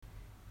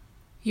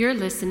You're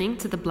listening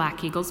to the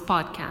Black Eagles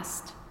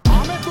podcast.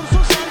 Ahmet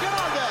Dursun Sergen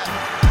aldı.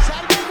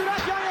 Sergen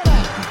Bülent yan yana.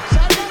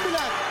 Sergen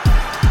Bülent.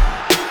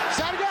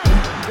 Sergen.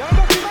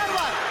 Yanında Tümer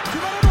var.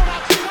 Tümer'e doğru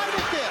aksiyonlar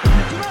gitti.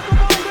 Tümer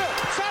topu aldı.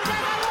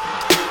 Sergen aldı.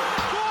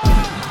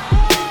 Gol!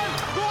 Gol!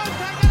 Gol!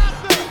 Sergen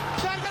attı.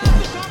 Sergen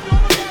attı.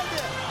 Şampiyonluk geldi.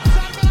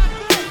 Sergen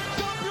attı.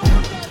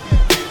 Şampiyonluk geldi.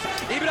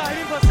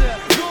 İbrahim'in pası.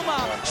 Roma.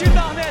 Şimdi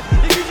Ahmet.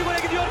 İkinci gole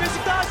gidiyor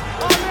Beşiktaş.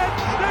 Ahmet.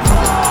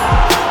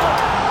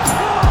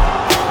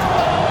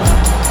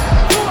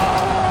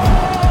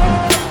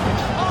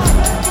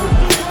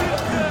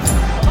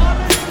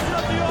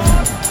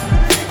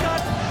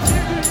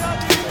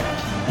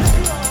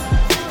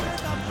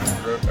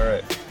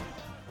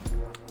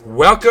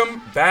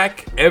 Welcome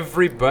back,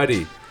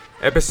 everybody.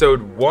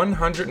 Episode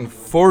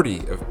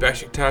 140 of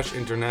Beşiktaş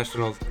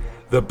International's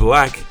The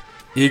Black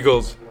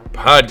Eagles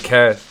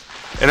podcast.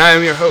 And I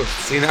am your host,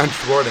 Sinan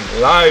Schwarting,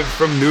 live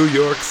from New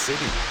York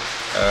City.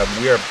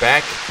 We are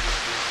back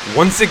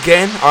once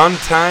again on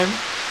time.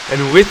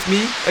 And with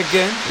me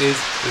again is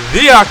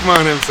the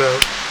Akman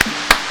himself.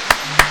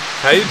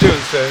 How you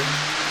doing, sir?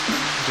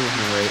 Doing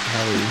alright.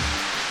 How are you?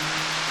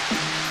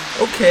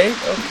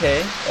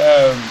 Okay.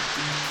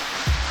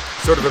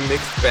 Sort of a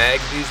mixed bag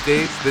these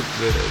days. The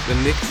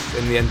Knicks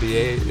and the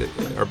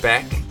NBA are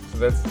back, so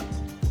that's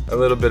a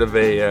little bit of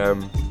a I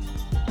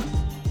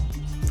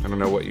don't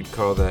know what you'd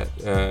call that.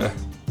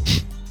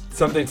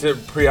 Something to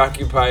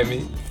preoccupy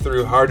me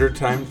through harder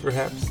times,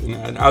 perhaps,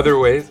 in other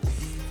ways.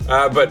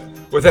 But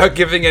without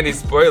giving any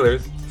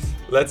spoilers,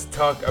 let's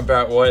talk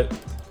about what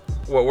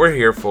we're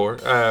here for,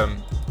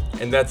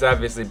 and that's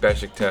obviously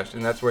Beşiktaş,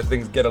 and that's where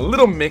things get a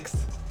little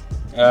mixed.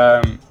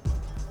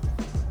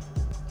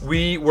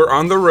 We were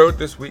on the road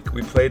this week.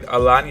 We played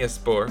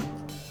Alanyaspor.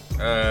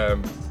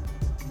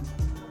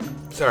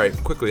 Sorry,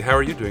 quickly, how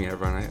are you doing,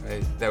 everyone?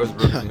 That was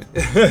rude of me.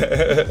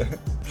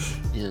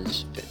 Yeah,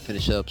 just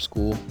finish up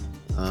school.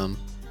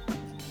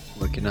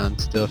 Working on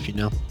stuff,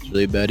 That's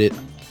really about it.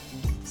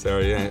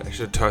 Sorry, yeah, I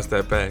should have tossed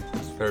that back.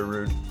 That's very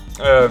rude.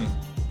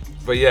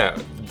 But yeah,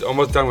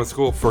 almost done with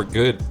school for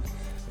good.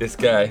 This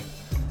guy.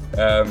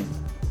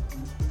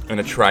 And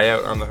a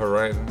tryout on the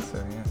horizon.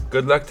 So yeah,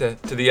 good luck to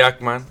the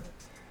Akman.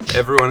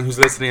 Everyone who's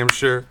listening, I'm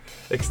sure,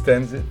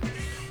 extends it.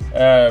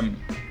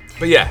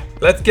 But yeah,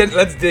 let's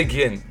dig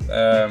in.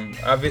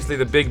 Obviously,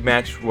 the big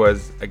match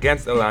was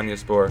against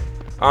Alanyaspor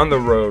on the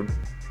road,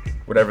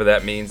 whatever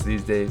that means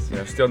these days.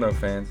 Still no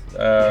fans.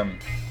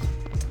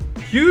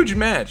 Huge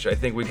match, I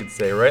think we could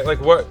say, right?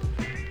 Like, what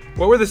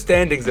were the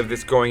standings of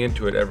this going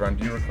into it, everyone?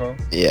 Do you recall?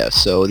 Yeah,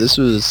 so this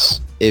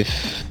was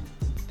if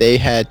they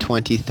had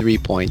 23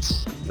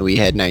 points and we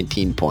had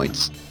 19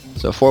 points.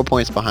 So 4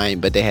 points behind,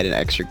 but they had an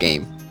extra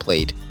game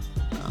played.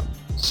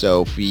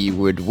 So if we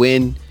would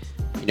win,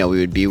 we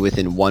would be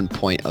within 1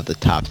 point of the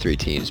top three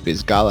teams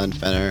because Gala and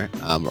Fener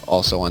are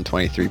also on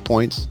 23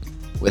 points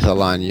with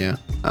Alanya.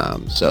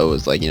 So it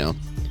was like,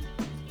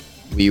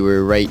 we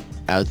were right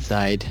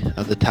outside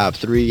of the top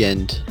three,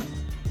 and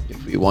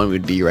if we won,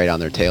 we'd be right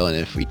on their tail, and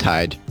if we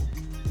tied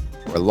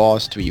or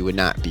lost, we would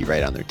not be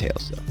right on their tail.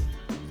 So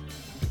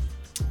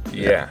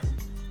yeah,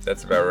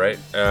 that's about right.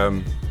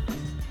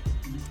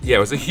 Yeah, it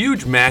was a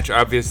huge match,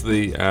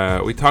 obviously.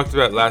 We talked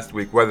about last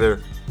week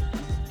whether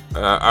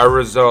our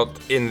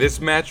result in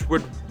this match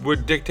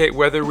would dictate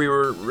whether we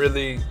were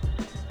really,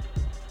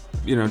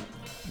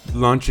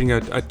 launching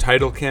a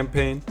title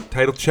campaign,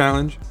 title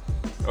challenge,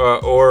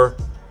 or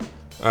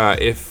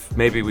if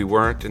maybe we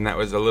weren't, and that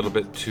was a little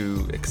bit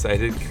too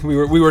excited. We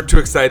were too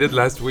excited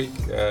last week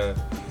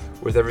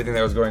with everything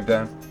that was going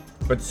down.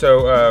 But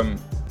so,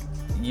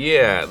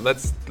 yeah,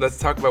 let's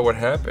talk about what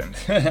happened.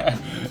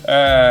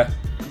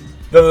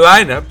 The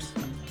lineups.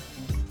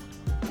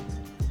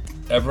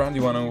 Everyone, do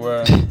you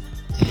want to?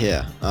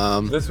 yeah.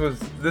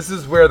 This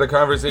is where the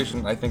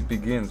conversation, I think,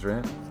 begins,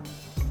 right?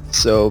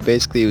 So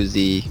basically, it was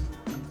the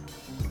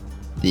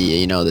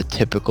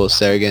typical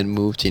Sergen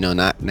move to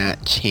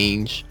not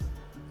change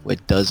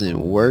what doesn't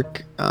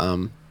work.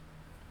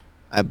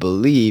 I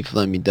believe.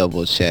 Let me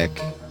double check.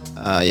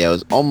 Yeah, it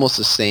was almost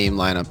the same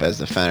lineup as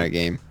the Fener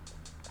game,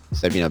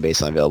 except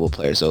based on available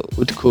players. So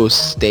Utku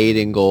stayed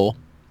in goal,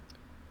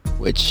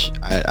 which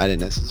I didn't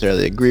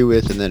necessarily agree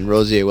with, and then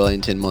Rosier,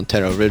 Wellington,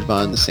 Montero,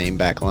 Ridvan, the same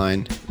back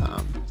line.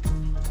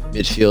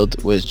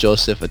 Midfield was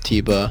Joseph,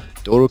 Atiba,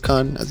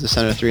 Dorukan as the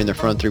center three, and the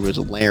front three was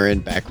Laren,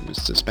 back from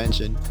his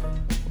suspension,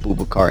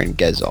 Bubakar, and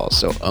Gezal.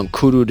 So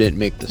Nkuru didn't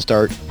make the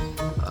start,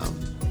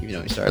 even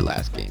though he started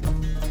last game.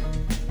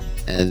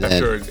 And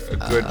after a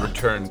good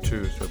return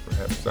too, so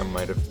perhaps some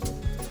might have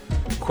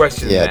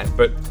questioned that.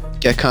 But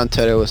Gekon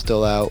Tete was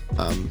still out.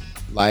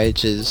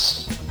 Lajic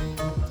is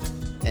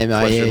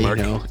MIA,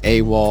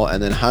 AWOL,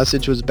 and then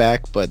Hasic was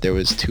back, but there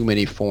was too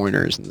many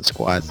foreigners in the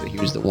squad, so he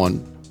was the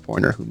one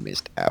foreigner who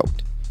missed out.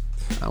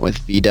 With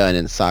Vida and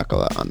then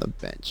Sakala on the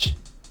bench,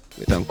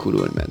 with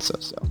Nkuru and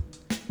Mensah. So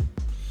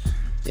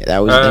yeah, that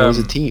was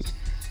a team.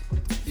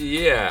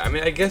 Yeah, I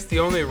mean, I guess the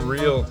only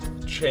real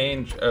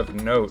change of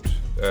note,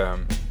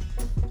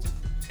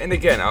 and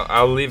again,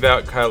 I'll leave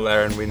out Kyle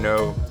Laren. We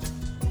know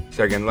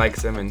Sergen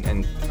likes him,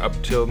 and up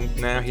till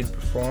now he's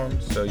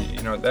performed. So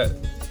that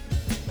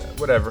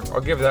whatever.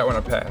 I'll give that one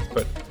a pass.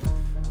 But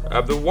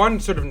the one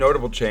sort of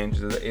notable change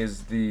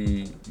is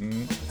the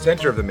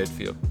center of the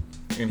midfield.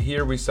 And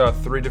here we saw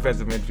 3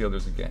 defensive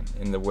midfielders again,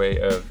 in the way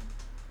of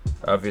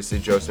obviously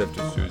Joseph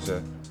de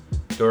Souza,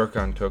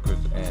 Dorkan Tokuz,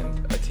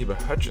 and Atiba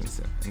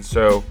Hutchinson. And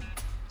so,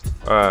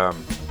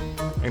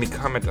 any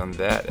comment on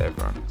that,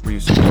 Evron? Were you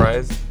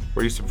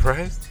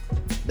surprised?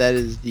 That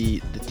is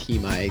the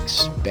team I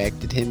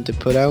expected him to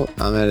put out.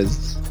 That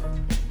is,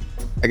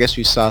 I guess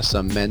we saw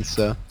some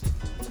Mensa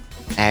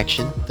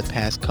action the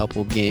past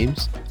couple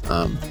games.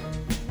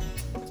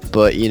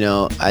 But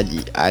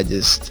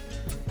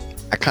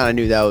I kind of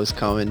knew that was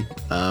coming.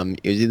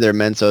 It was either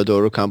Mensa or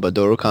Dorukhan, but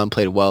Dorukhan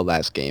played well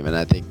last game, and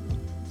I think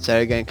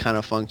Sergen kind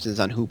of functions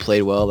on who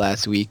played well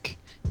last week,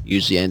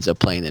 usually ends up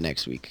playing the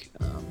next week.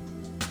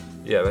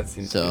 Yeah, that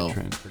seems to be a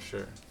trend for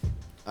sure.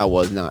 I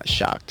was not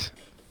shocked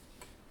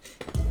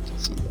to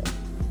see that.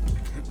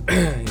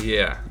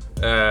 Yeah.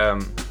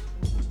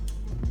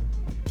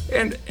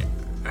 And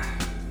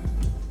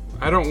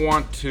I don't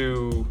want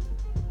to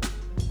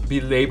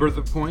belabor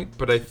the point,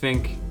 but I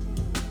think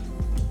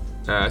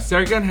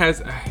Sergen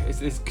has,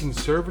 is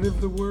conservative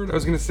the word? I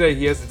was going to say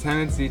he has a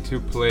tendency to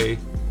play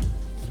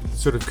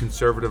sort of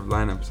conservative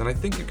lineups, and I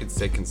think you could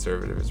say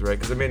conservative is right,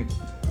 because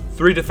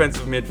 3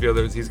 defensive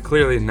midfielders, he's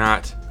clearly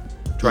not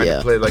trying to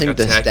play like I think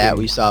attacking. The stat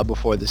we saw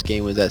before this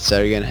game was that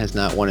Sergen has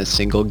not won a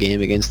single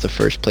game against the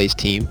first place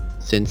team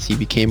since he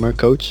became our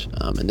coach,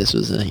 and this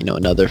was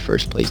another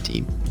first place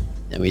team,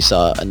 and we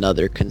saw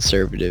another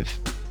conservative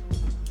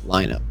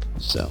lineup,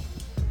 so.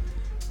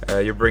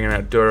 You're bringing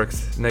out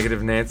Doruk's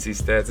negative Nancy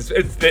stats.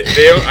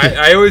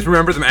 I always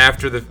remember them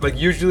after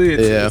usually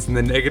it's in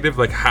the negative,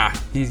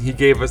 he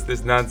gave us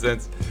this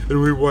nonsense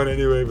and we won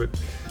anyway, but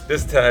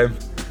this time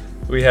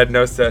we had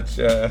no such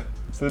luck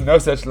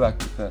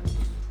with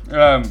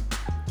that.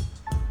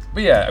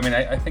 But yeah,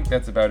 I think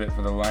that's about it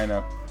for the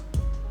lineup.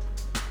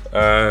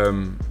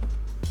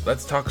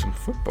 Let's talk some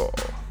football.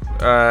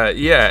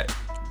 Yeah,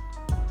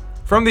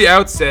 from the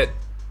outset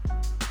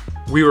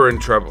we were in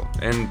trouble,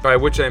 and by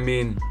which I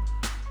mean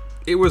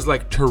it was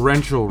like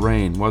torrential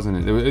rain,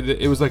 wasn't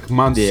it? It was like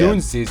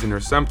monsoon season or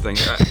something.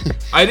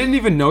 I didn't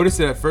even notice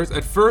it at first.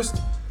 At first,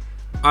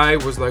 I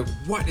was like,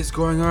 what is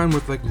going on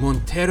with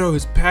Montero?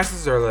 His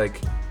passes are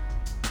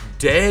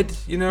dead,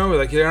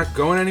 they're not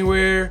going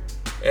anywhere.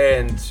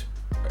 And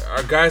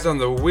our guys on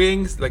the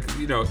wings,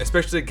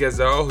 especially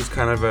Ghazal, who's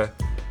kind of a,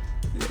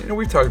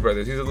 we've talked about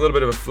this. He's a little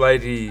bit of a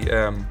flighty,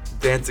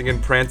 dancing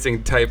and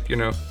prancing type,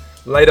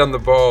 light on the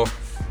ball.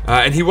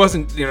 And he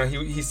wasn't,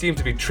 he seemed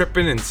to be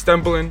tripping and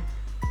stumbling.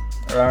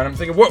 And I'm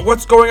thinking,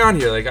 what's going on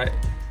here?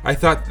 I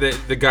thought that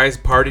the guys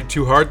partied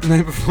too hard the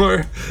night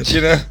before,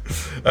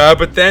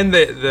 But then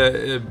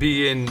the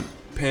beIN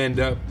panned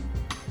up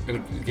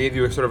and gave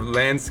you a sort of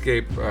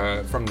landscape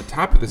from the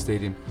top of the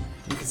stadium.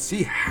 You could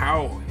see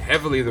how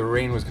heavily the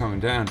rain was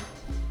coming down.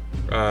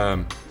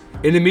 And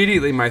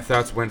immediately my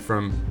thoughts went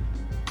from,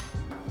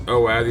 oh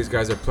wow, these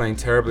guys are playing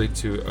terribly,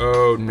 to,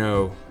 oh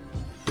no,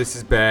 this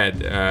is bad.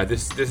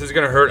 This is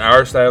going to hurt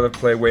our style of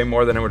play way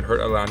more than it would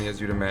hurt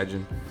Alanya's, you'd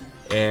imagine.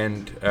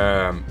 And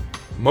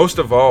most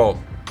of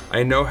all,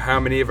 I know how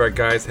many of our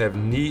guys have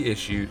knee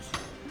issues.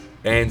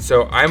 And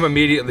so I'm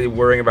immediately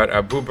worrying about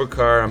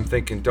Abubakar. I'm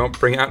thinking, don't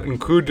bring out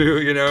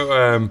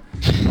Nkudu,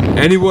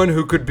 anyone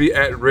who could be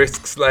at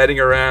risk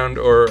sliding around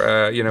or,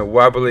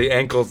 wobbly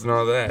ankles and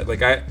all that.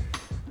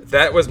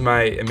 That was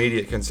my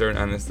immediate concern,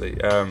 honestly.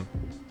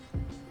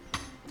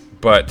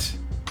 But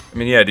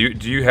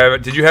did you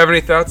have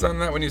any thoughts on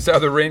that when you saw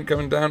the rain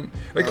coming down?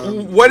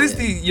 What is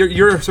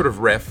you're sort of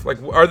ref?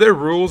 Are there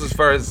rules as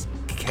far as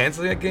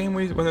canceling a game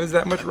when there's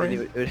that much rain?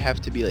 It would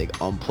have to be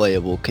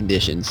unplayable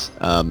conditions.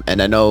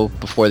 And I know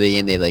before the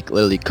game they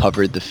literally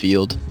covered the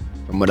field,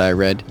 from what I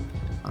read,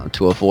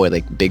 to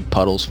avoid big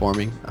puddles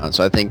forming.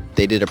 So I think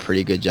they did a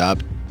pretty good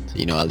job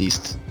to at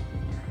least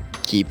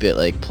keep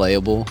it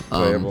playable.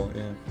 Yeah.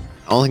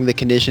 I don't think the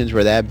conditions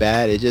were that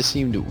bad. It just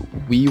seemed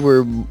we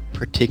were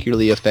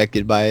particularly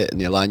affected by it, and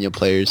the Alanya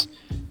players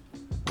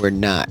were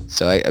not.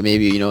 So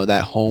maybe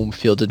that home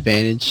field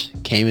advantage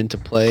came into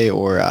play,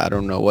 or I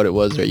don't know what it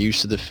was. They're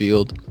used to the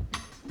field.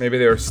 Maybe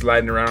they were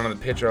sliding around on the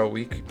pitch all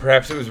week.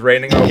 Perhaps it was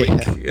raining all week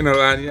in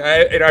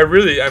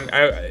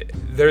Alanya.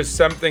 There's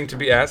something to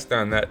be asked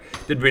on that.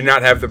 Did we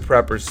not have the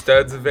proper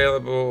studs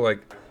available?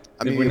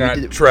 Did we not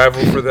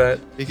travel for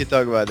that? We could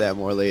talk about that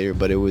more later,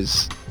 but it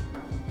was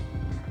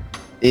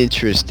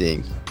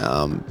interesting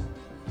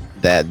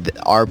that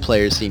our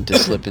players seemed to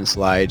slip and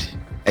slide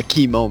at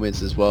key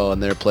moments as well,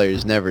 and their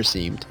players never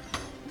seemed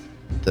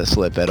to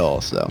slip at all.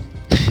 So,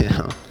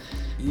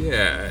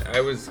 Yeah,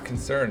 I was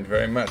concerned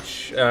very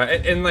much.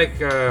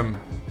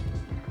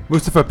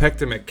 Mustafa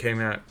Pekdemir came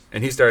out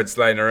and he started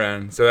sliding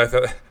around. So I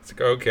thought,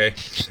 okay,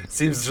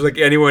 seems like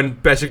anyone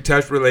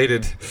Beşiktaş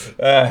related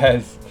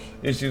has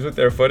issues with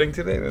their footing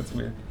today. That's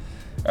weird.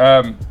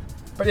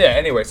 But yeah,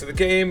 anyway, so the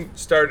game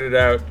started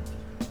out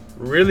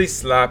really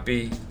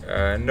sloppy,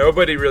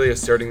 nobody really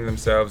asserting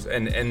themselves,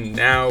 and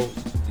now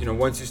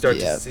once you start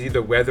to see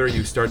the weather,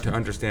 you start to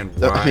understand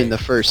why. I mean, the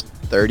first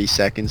 30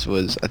 seconds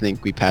was, I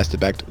think we passed it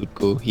back to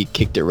Utku. He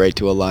kicked it right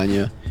to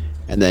Alanya.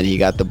 And then he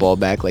got the ball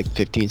back like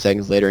 15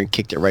 seconds later and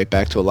kicked it right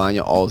back to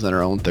Alanya, all within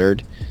our own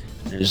third.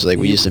 And it's like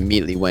we just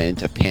immediately went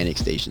into panic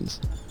stations.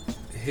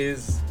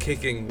 His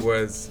kicking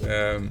was,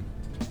 for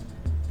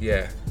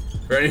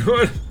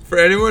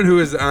anyone who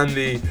is on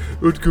the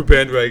Utku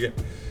bandwagon,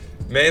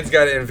 man's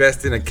got to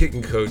invest in a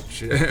kicking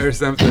coach or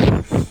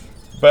something.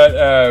 But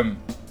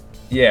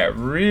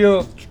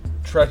real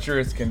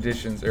treacherous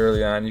conditions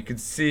early on. You could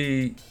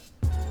see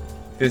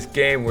this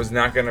game was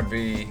not going to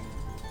be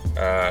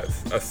a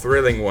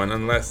thrilling one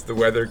unless the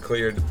weather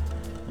cleared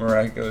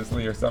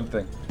miraculously or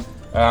something.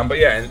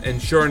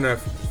 And sure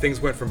enough, things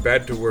went from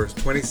bad to worse.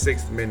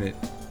 26th minute,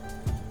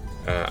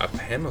 a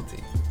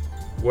penalty.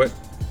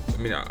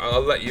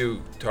 I'll let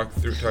you talk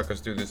us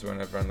through this one,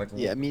 everyone.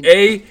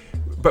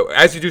 But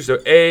as you do so,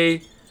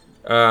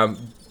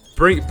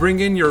 bring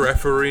in your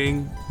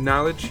refereeing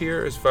knowledge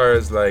here as far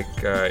as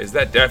is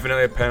that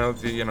definitely a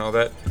penalty and all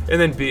that,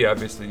 and then B,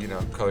 obviously,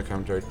 color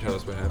commentary, tell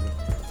us what happened.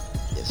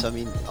 Yeah, so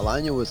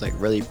Alanya was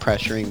really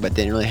pressuring, but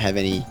didn't really have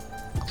any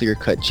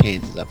clear-cut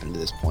chances up until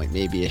this point.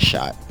 Maybe a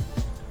shot,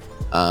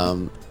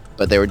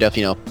 but they were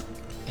definitely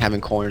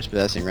having corners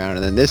possessing around,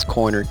 and then this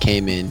corner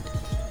came in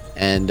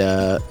and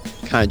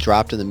kind of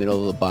dropped in the middle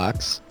of the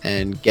box,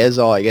 and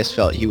Gezal, I guess,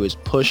 felt he was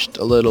pushed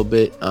a little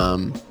bit.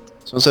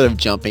 So instead of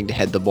jumping to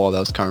head the ball that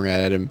was coming right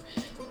at him,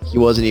 he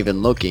wasn't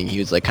even looking. He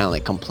was kind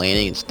of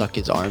complaining and stuck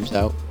his arms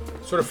out.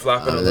 Sort of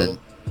flopping a little.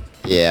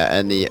 Yeah,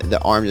 and the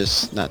arm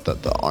just, not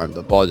the arm,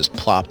 the ball just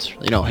plopped,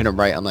 hit him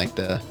right on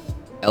the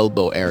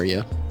elbow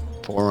area,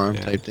 forearm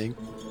type thing.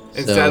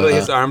 And sadly,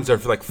 his arms are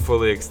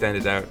fully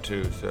extended out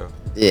too, so.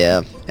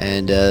 Yeah,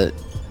 and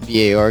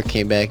VAR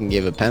came back and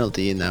gave a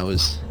penalty, and that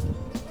was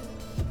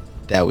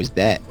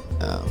that.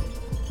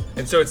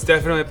 And so it's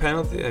definitely a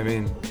penalty? I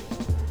mean,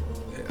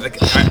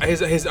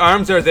 his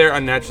arms are there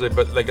unnaturally,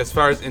 but as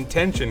far as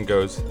intention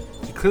goes,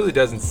 he clearly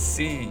doesn't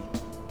see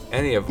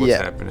any of what's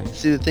happening.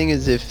 See, the thing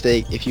is,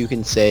 if you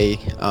can say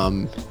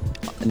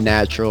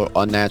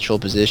unnatural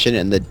position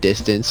and the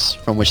distance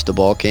from which the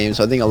ball came.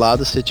 So I think a lot of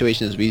the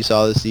situations we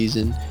saw this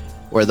season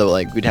where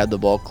we'd have the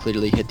ball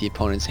clearly hit the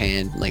opponent's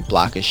hand,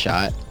 block a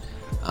shot,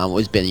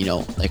 was been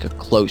a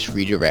close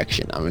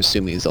redirection. I'm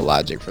assuming is the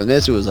logic. For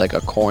this, it was a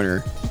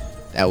corner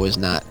that was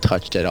not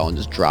touched at all and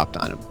just dropped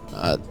on him.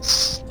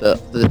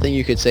 The thing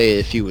you could say,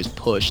 if he was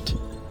pushed,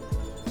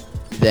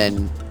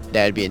 then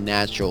that'd be a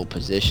natural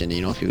position.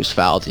 If he was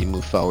fouled, he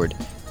moved forward.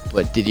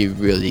 But did he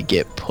really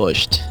get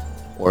pushed,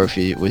 or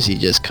was he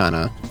just kind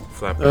of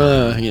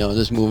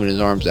just moving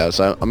his arms out?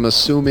 So I'm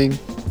assuming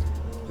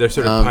they're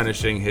sort of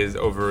punishing his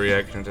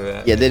overreaction to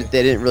that. Yeah, they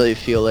didn't really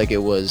feel like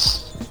it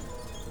was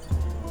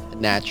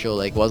natural.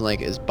 It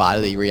wasn't his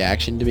bodily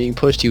reaction to being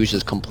pushed. He was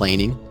just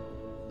complaining.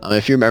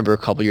 If you remember a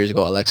couple years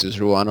ago, Alexis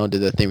Ruano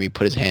did the thing where he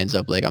put his hands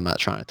up I'm not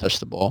trying to touch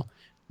the ball.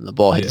 And the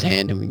ball hit his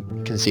hand and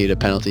we conceded a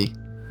penalty.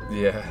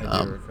 Yeah,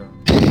 I do recall.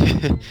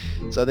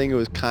 So I think it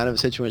was kind of a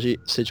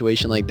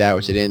situation like that,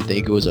 which they didn't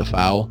think it was a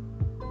foul.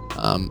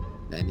 And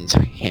his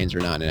hands were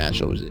not in a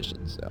natural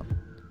position. So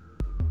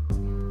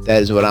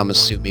that is what I'm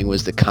assuming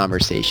was the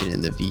conversation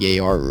in the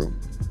VAR room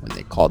when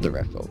they called the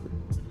ref over.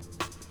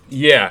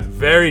 Yeah,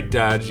 very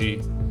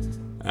dodgy.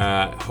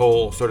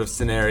 Whole sort of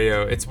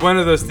scenario. It's one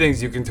of those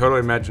things you can totally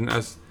imagine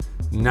us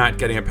not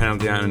getting a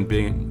penalty on and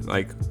being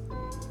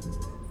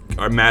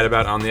are mad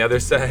about on the other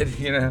side,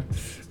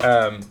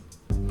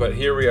 but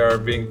here we are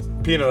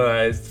being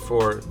penalized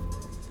for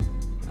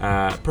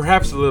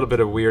perhaps a little bit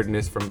of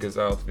weirdness from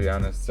Gezal, to be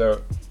honest.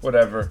 So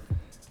whatever.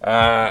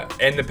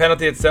 And the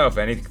penalty itself,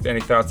 any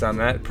thoughts on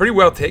that? Pretty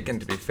well taken,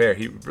 to be fair.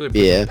 He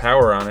really put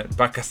power on it.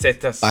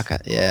 Bakasetas.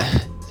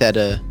 He's had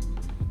a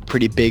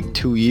pretty big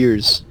 2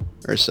 years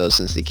or so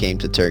since he came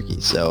to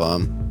Turkey. So a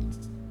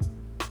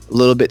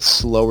little bit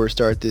slower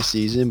start this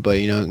season, but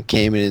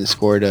came in and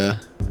scored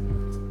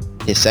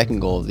his second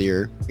goal of the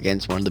year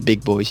against one of the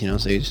big boys.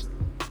 So he's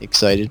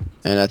excited,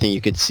 and I think you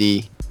could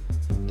see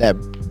that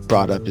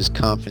brought up his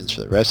confidence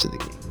for the rest of the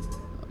game.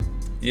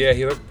 Yeah,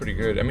 he looked pretty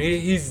good. I mean,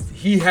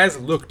 he has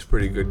looked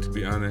pretty good, to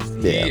be honest.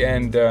 Yeah. He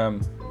and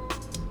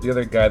the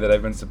other guy that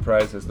I've been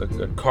surprised has looked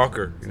good,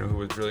 Cocker, who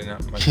was really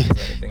not much of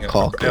anything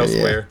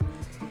elsewhere.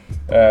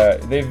 Yeah.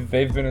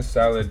 They've been a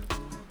solid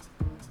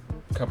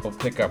couple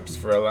pickups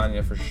for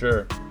Alanya for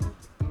sure.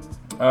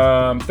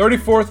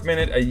 34th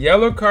minute, a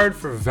yellow card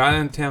for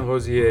Valentin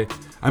Rosier.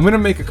 I'm going to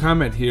make a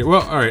comment here.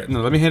 Well, all right,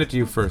 no, let me hand it to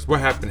you first. What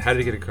happened? How did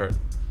he get a card?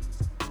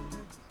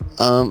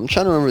 I'm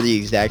trying to remember the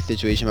exact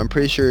situation. I'm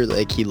pretty sure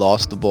he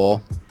lost the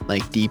ball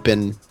deep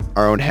in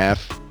our own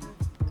half,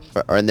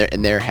 or in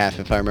their half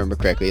if I remember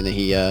correctly, and then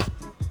he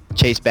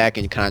chased back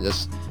and kind of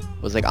just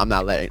was I'm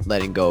not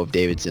letting go of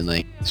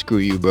Davidson, screw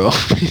you, bro,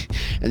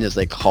 and just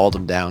hauled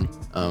him down.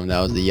 That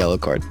was the yellow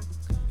card.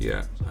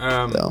 Yeah.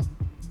 So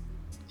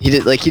he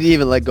didn't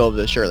even let go of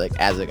the shirt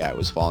as the guy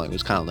was falling. It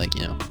was kind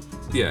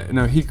of Yeah,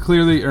 no, he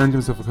clearly earned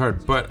himself a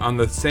card, but on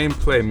the same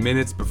play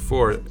minutes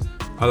before,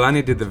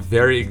 Alanya did the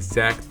very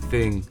exact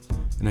thing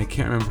and I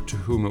can't remember to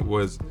whom it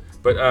was.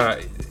 But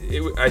I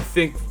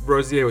think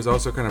Rosier was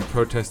also kind of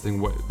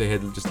protesting what they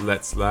had just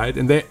let slide,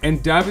 and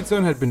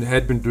Davidson had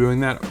been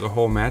doing that the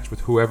whole match with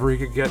whoever he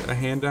could get a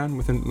hand on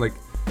within like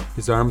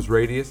his arm's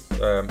radius.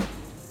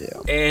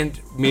 And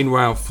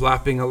meanwhile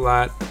flopping a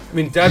lot. I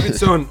mean,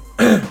 Davidson,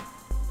 I'm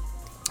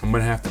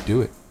gonna have to do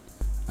it.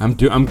 I'm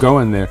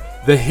going there.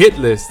 The hit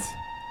list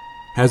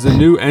has a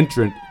new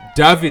entrant,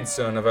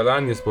 Davidson of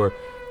Alanyaspor.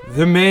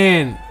 The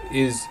man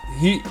is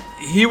he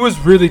was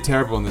really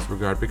terrible in this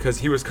regard because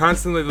he was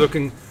constantly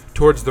looking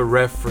towards the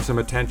ref for some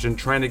attention,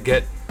 trying to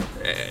get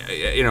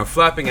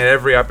flapping at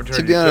every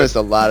opportunity. To be honest,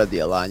 a lot of the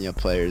Alanya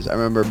players. I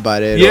remember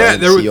Barreto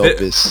and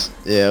Siopis.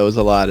 Yeah, it was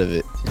a lot of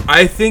it.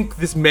 I think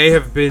this may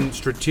have been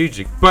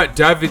strategic, but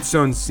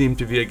Davidson seemed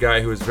to be a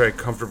guy who was very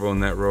comfortable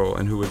in that role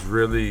and who was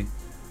really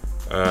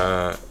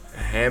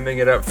hamming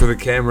it up for the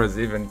cameras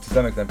even to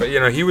some extent. But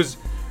he was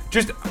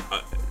just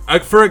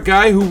for a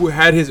guy who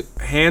had his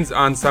hands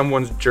on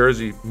someone's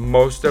jersey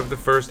most of the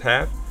first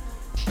half,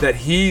 that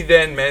he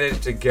then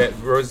managed to get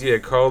Rosier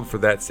called for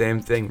that same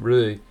thing.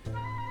 Really,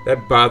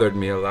 that bothered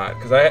me a lot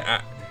because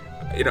I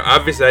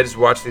obviously I just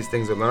watch these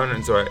things alone,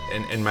 and so I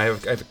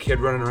have a kid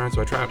running around,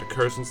 so I try not to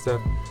curse and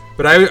stuff.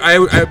 But I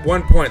at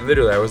one point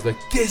literally I was like,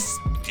 this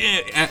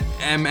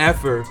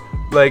MFer,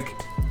 like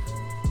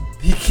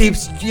he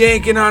keeps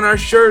yanking on our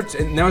shirts,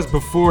 and that was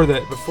before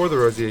the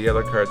Rosier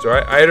yellow card. So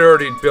I had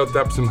already built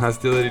up some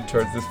hostility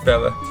towards this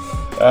fella.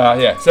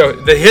 So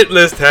the hit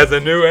list has a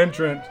new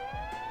entrant.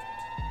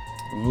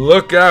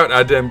 Look out,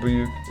 Adem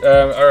Buyuk.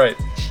 All right.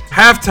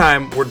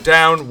 Halftime, we're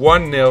down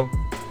 1-0.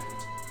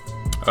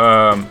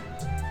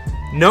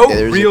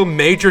 Real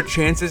major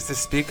chances to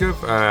speak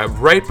of.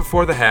 Right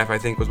before the half, I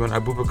think, was when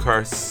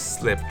Abubakar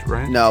slipped,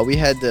 right? No, we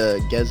had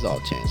the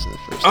Ghezal chance in the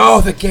first half.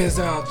 Oh, the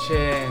Ghezal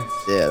chance.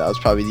 Yeah, that was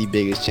probably the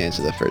biggest chance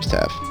of the first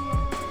half.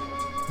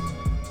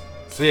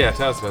 So, yeah,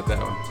 tell us about that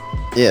one.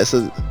 Yeah,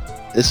 so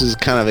this is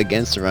kind of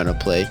against the run of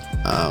play.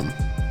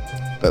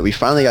 But we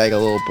finally got like a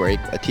little break.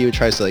 Atiba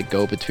tries to like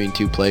go between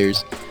two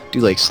players,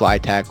 do like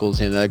slide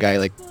tackles, and the other guy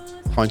like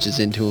punches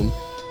into him.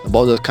 The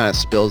ball just kind of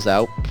spills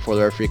out before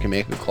the referee can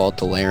make a call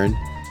to Laren.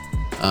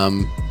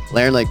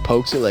 Laren like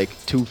pokes it like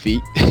 2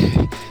 feet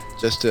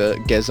just to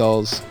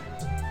Ghezal's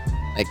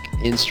like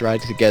in stride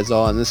to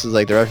Ghezal, and this is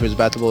like the referee was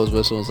about to blow his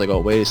whistle and it's like, oh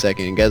wait a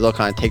second, and Ghezal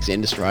kind of takes it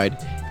into stride.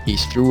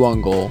 He's through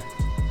on goal.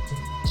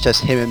 It's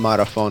just him and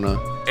Marafona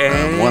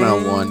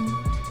one-on-one.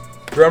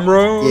 Drum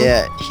roll.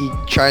 Yeah, he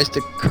tries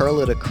to curl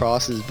it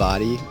across his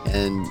body,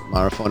 and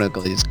Marafona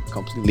just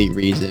completely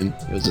reads him.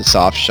 It was a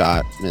soft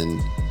shot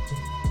and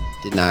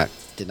did not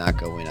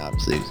go in.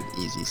 Obviously, it was an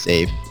easy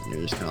save. And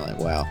you're just kind of like,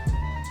 wow.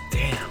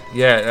 Damn.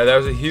 Yeah, that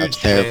was a huge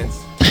chance.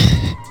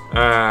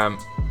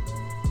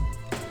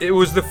 It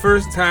was the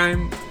first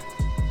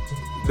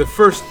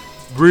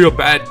real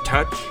bad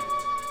touch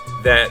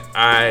that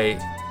I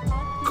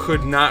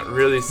could not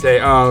really say,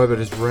 oh, but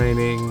it's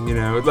raining,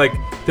 like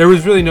there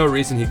was really no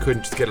reason he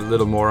couldn't just get a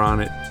little more on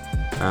it,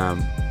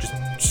 just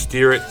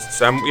steer it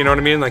some, you know what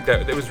I mean, like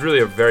that. It was really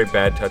a very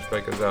bad touch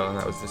by Ghezal, and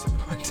that was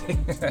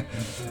disappointing.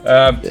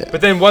 But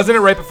then wasn't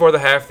it right before the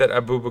half that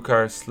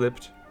Abubakar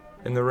slipped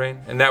in the rain,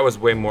 and that was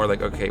way more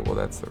like, okay, well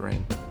that's the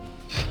rain.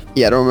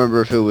 Yeah, I don't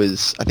remember if it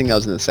was, I think that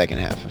was in the second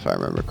half if I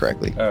remember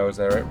correctly. Oh, was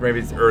that right? Maybe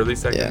it's early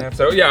second half.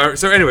 So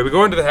anyway, we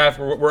go into the half,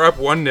 we're up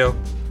 1-0.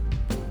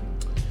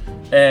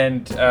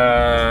 And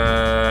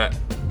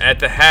at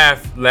the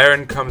half,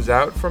 Laren comes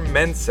out from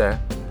Mensa,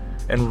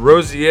 and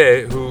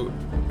Rosier, who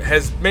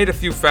has made a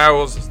few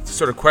fouls,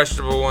 sort of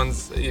questionable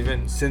ones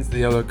even since the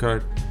yellow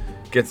card,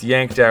 gets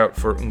yanked out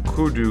for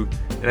Nkudu.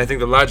 And I think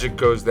the logic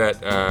goes that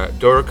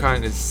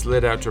Dorokan is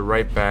slid out to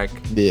right back.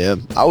 Yeah,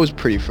 I was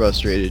pretty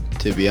frustrated,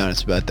 to be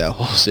honest, about that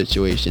whole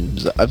situation.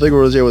 I think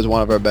Rosier was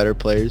one of our better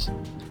players.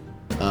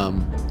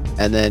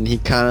 And then he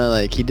kind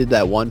of he did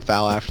that one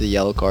foul after the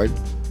yellow card.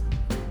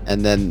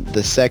 And then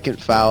the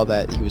second foul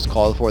that he was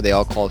called for, they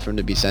all called for him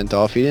to be sent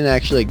off. He didn't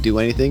actually do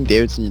anything.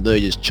 Davidson literally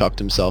just chucked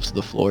himself to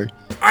the floor.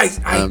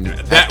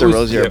 After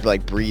Rosier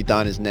breathed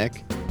on his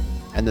neck,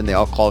 and then they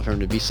all called for him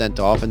to be sent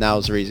off, and that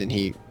was the reason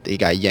he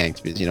got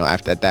yanked, because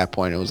after at that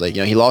point it was like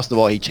he lost the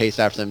ball, he chased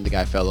after him, the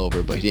guy fell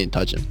over, but he didn't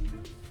touch him.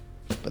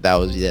 But that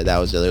was it. It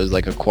was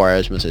like a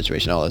Quaresma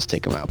situation. Oh, let's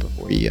take him out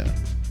before he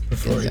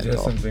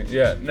does something.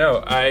 Yeah,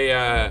 no,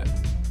 I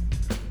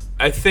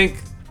think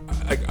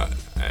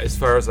as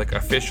far as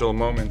official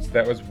moments,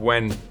 that was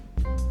when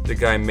the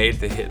guy made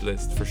the hit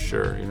list for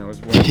sure. It was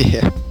when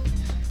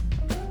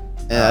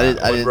I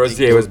didn't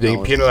Rosier was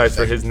being penalized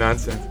for his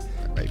nonsense.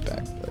 Right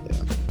back,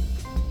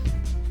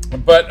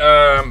 but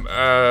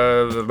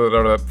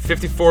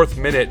 54th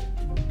minute,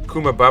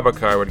 Kuma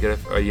Babakar would get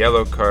a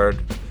yellow card,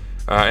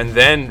 and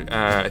then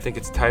I think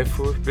it's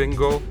Taifur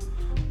Bingo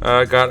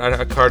got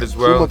a card as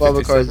well. Kuma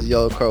Babakar's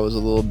yellow card was a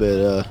little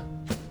bit.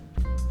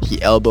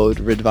 He elbowed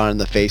Ridvan in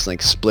the face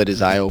and split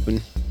his eye open.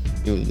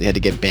 He had to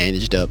get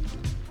bandaged up.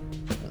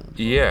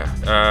 He had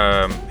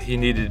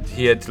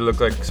to look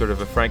like sort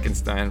of a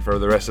Frankenstein for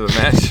the rest of the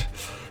match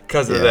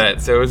because of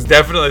that. So it was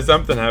definitely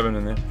something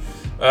happening there.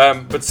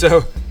 But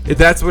so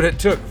That's what it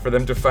took for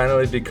them to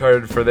finally be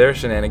carded for their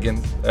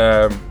shenanigans.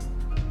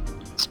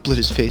 Split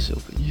his face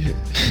open. Yeah.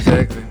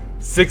 Exactly.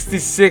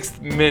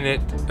 66th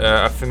minute,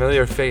 a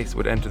familiar face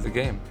would enter the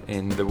game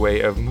in the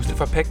way of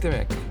Mustafa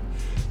Pekdemek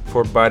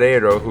for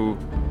Barreiro, who,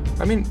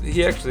 I mean,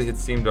 he actually had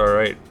seemed all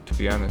right, to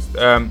be honest.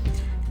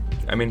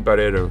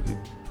 Barreiro,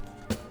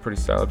 pretty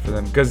solid for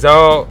them.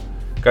 Gazal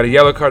got a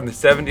yellow card in the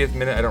 70th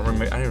minute. I don't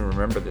even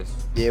remember this.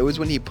 Yeah, it was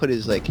when he put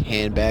his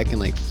hand back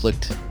and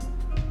flicked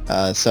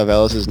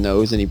Savelis'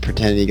 nose and he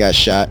pretended he got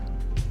shot.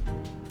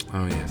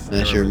 Oh yes,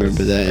 I should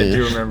remember that. I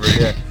do remember.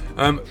 Yeah.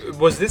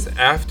 Was this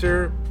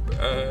after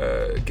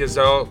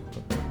Gazal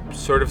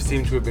sort of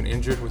seemed to have been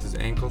injured with his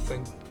ankle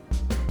thing?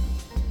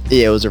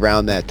 Yeah, it was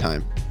around that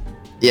time.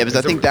 Yeah, because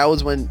I think that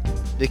was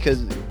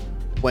because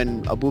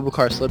when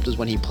Abubakar slipped was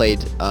when he played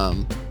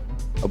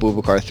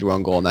Abubakar through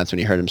on goal, and that's when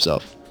he hurt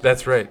himself.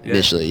 That's right. Yeah.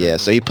 Initially, yeah.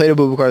 So he played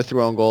Abubakar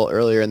through on goal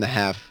earlier in the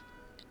half,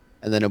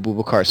 and then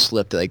Abubakar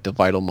slipped at the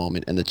vital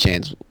moment, and the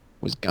chance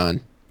was gone.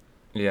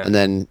 Yeah. And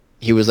then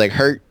he was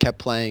hurt, kept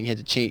playing, had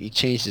to change. He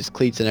changed his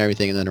cleats and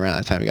everything, and then around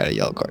that time he got a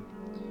yellow card.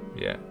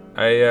 Yeah,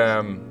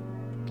 I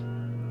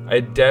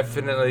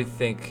definitely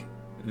think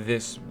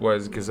this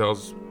was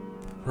Gazal's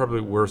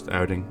probably worst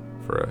outing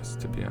for us,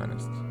 to be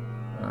honest.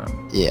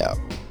 Yeah.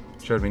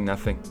 Showed me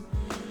nothing.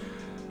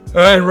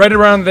 And right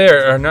around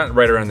there, or not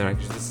right around there,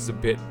 because this is a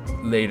bit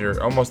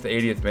later, almost the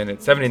 80th minute,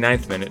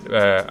 79th minute,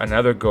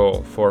 another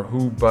goal for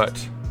who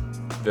but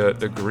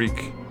the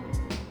Greek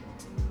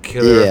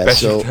killer of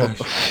so Beşiktaş.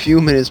 a few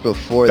minutes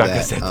before that,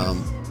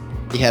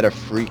 Bakasetas. he had a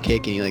free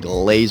kick and he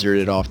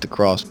lasered it off the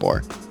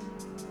crossbar.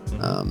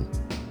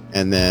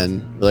 And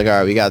then we're all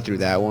right, we got through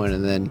that one,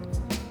 and then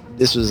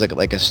this was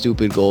like a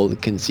stupid goal to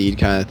concede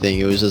kind of thing.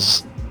 It was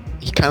just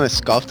he kind of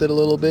scuffed it a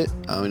little bit.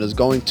 It was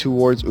going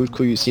towards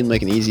Utku. It seemed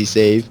like an easy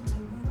save,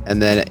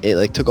 and then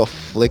it took a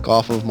flick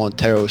off of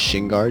Montero's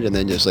shin guard and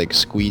then just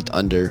squeezed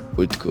under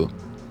Utku.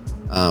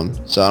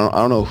 So I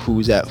don't know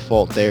who's at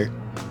fault there.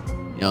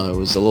 It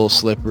was a little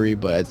slippery,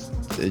 but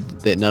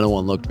none of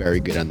one looked very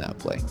good on that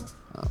play.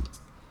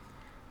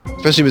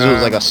 Especially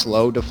because it was a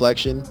slow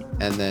deflection,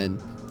 and then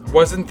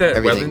Wasn't that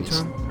everything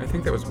Wellington? I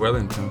think that was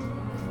Wellington.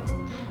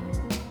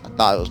 I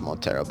thought it was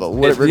Montero, but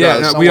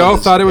we all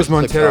thought it was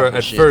Montero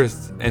at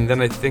first, and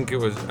then I think it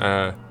was.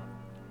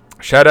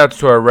 Shout outs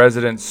to our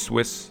resident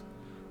Swiss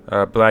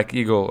Black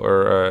Eagle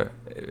or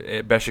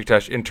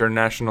Beşiktaş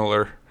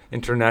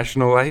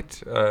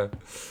internationalite.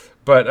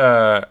 But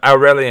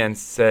Aurelien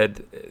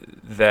said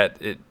that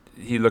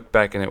he looked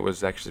back and it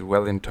was actually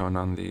Wellington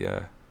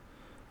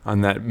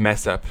on that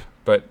mess up.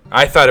 But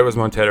I thought it was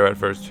Montero at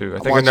first too. I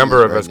think a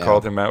number of us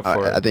called him out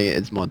for it. I think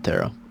it's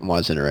Montero. I'm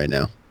watching it right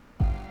now.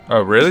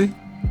 Oh really?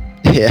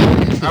 Yeah.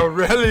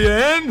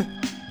 Aurelien?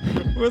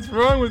 What's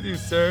wrong with you,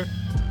 sir?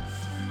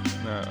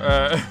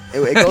 No.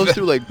 It goes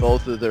through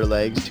both of their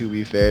legs, to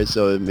be fair,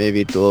 so maybe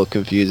it's a little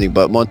confusing.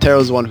 But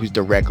Montero's the one who's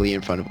directly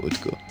in front of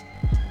Utku.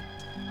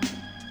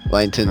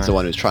 Wellington's the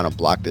one who's trying to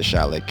block the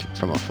shot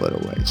from a foot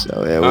away.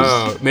 So it was.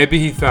 Oh, maybe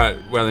he thought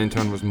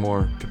Wellington was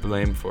more to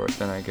blame for it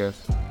then, I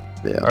guess.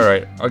 Yeah. All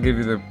right, I'll give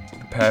you the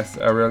pass,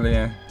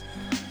 Aurelien.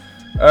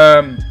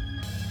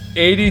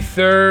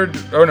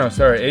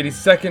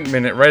 82nd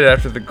minute, right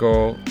after the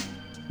goal,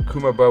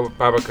 Kuma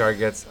Babakar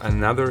gets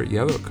another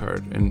yellow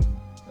card, and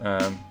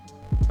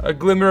a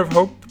glimmer of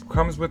hope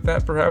comes with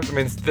that, perhaps. I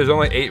mean, there's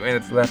only 8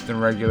 minutes left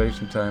in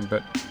regulation time,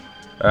 but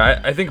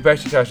I think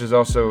Beşiktaş is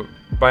also,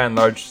 by and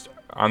large,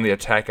 on the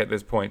attack at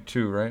this point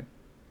too, right?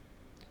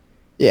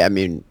 Yeah, I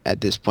mean,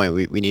 at this point,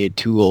 we needed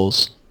 2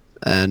 goals,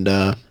 and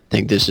I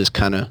think this just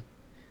kind of,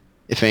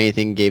 if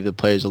anything, gave the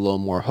players a little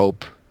more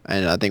hope.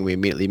 And I think we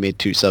immediately made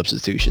 2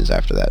 substitutions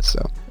after that.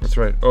 So that's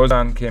right.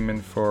 Ozan came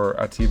in for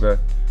Atiba,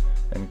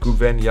 and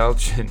Guven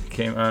Yalchin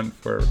came on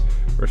for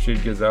Rashid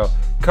Gazal.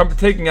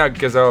 Taking out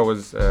Gazal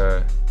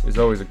is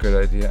always a good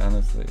idea,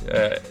 honestly.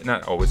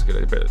 Not always a good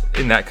idea, but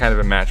in that kind of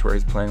a match where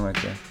he's playing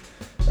like that.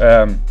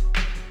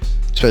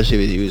 Especially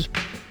when he was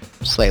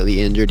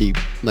slightly injured, he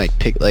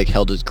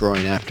held his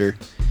groin after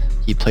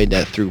he played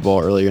that through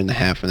ball earlier in the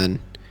half, and then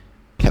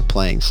kept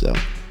playing. So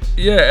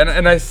yeah,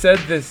 and I said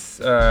this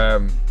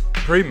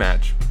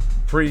pre-match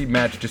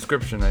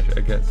description, I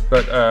guess,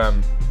 but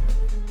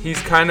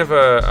he's kind of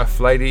a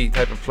flighty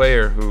type of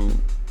player who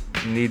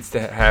needs to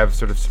have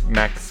sort of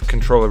max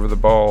control over the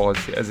ball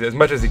as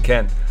much as he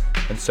can,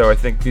 and so I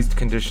think these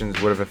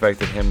conditions would have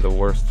affected him the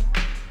worst,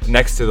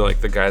 next to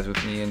the guys with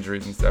knee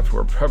injuries and stuff who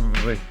are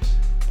probably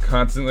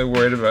constantly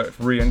worried about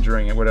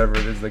re-injuring it, whatever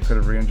it is they could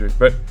have re-injured.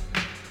 But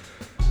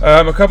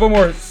a couple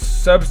more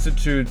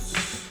substitutes.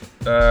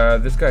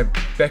 This guy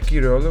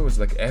Bekiroğlu was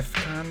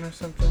Efkan or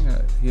something.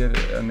 He had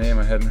a name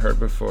I hadn't heard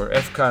before.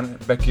 Efkan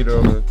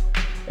Bekiroğlu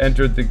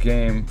entered the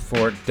game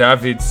for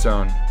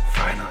Davidson.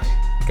 Finally,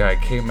 guy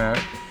came out.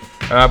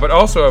 But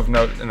also of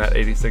note in that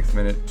 86th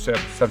minute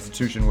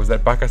substitution was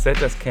that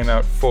Bakasetas came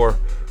out for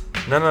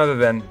none other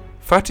than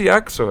Fatih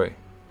Aksoy.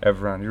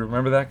 Evran, you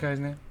remember that guy's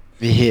name?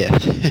 yeah.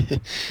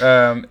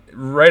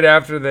 Right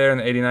after there in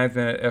the 89th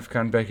minute,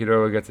 Efkan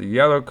Bekiroğlu gets a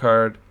yellow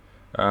card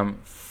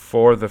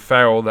for the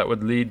foul that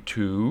would lead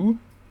to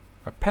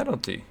a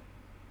penalty.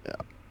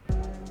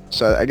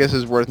 So I guess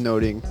it's worth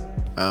noting,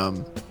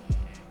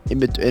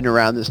 in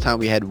around this time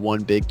we had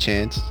one big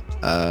chance.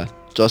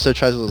 Joseph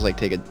tries to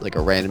take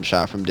a random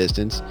shot from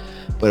distance,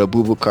 but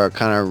Abubakar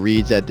kind of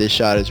reads that this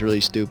shot is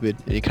really stupid,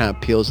 and he kind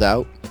of peels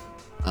out,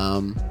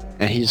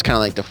 and he just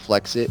kind of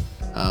deflects it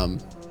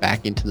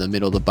back into the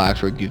middle of the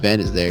box where Guven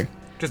is there.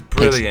 Just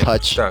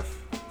brilliant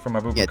stuff from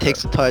Abubakar. Yeah,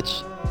 takes a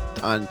touch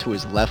onto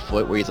his left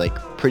foot where he's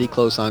pretty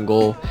close on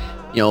goal.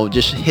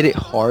 Just hit it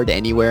hard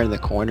anywhere in the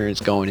corner,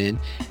 it's going in,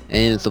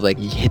 and it's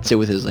he hits it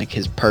with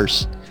his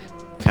purse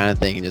kind of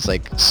thing, and just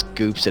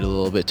scoops it a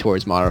little bit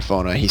towards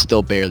Marafona. He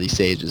still barely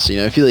saves it.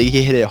 So I feel like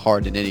he hit it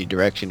hard in any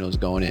direction it was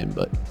going in,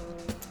 but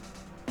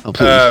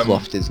completely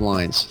fluffed his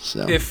lines.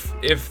 So if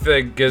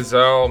the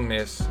Gazal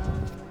miss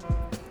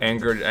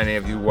angered any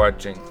of you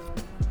watching,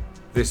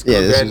 this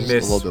Guven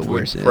miss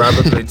would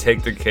probably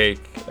take the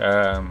cake.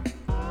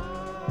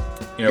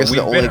 We've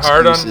been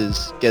hard on.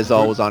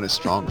 Gazal was on his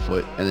strong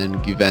foot, and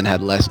then Guven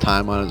had less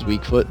time on his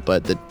weak foot,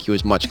 but he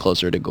was much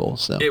closer to goal.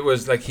 So it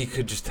was he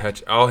could just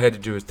touch. All he had to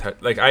do was touch.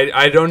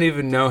 I don't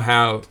even know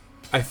how.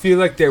 I feel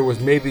like there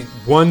was maybe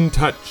one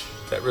touch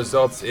that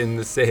results in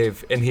the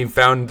save, and he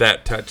found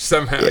that touch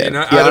somehow.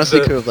 Yeah, he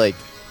honestly could have a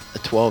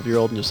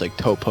 12-year-old and just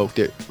toe poked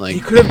it. He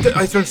could have.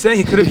 That's what I'm saying.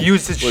 He could have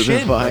used his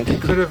shin. He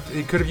could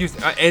have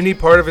used any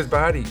part of his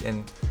body,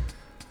 and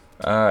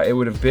it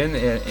would have been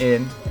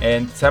in.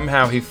 And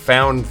somehow he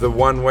found the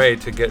one way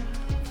to get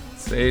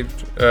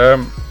saved.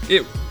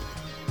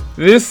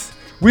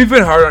 We've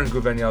been hard on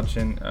Guven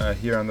Yelchin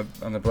here on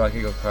the Black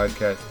Eagles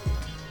podcast,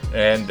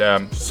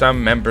 and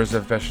some members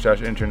of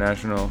Beşiktaş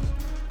International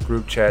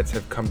group chats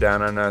have come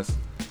down on us,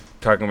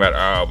 talking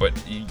about, but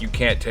you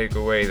can't take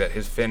away that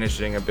his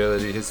finishing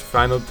ability, his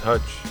final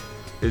touch,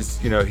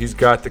 he's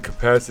got the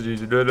capacity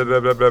to blah, blah,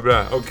 blah, blah,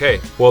 blah. Okay,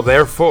 well,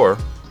 therefore,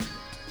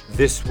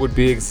 this would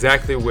be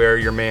exactly where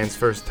your man's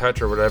first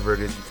touch, or whatever it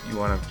is you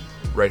want to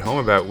write home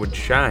about, would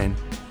shine.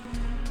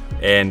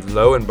 And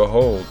lo and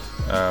behold...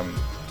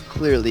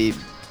 clearly,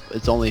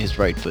 it's only his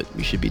right foot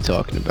we should be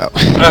talking about.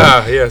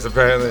 Yes,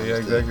 apparently. Yeah,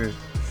 exactly.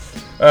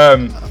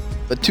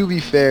 But to be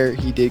fair,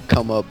 he did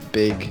come up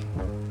big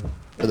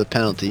for the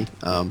penalty.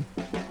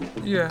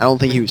 Yeah. I don't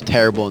think he was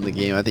terrible in the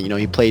game. I think,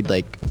 he played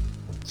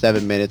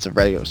 7 minutes of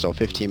regular, so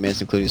 15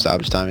 minutes including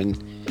stoppage time,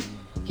 and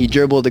he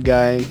dribbled the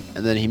guy,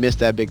 and then he missed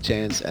that big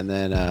chance, and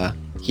then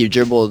he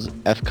dribbled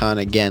Efkan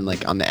again,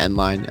 on the end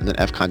line, and then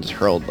Efkan just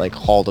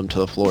hauled him to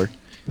the floor,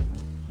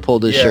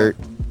 pulled his shirt,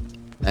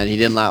 and he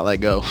did not let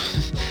go.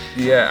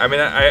 Yeah, I mean,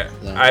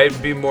 I'd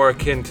be more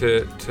akin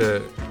to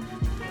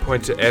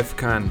point to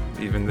Efkan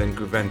even than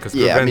Guven, because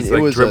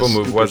Guven's dribble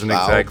move wasn't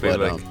foul, exactly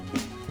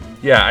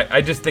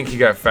I just think he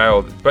got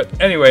fouled.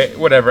 But anyway,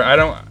 whatever. I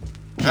don't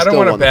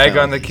want to bag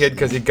on the kid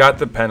because he got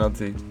the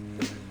penalty.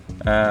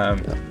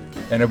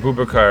 And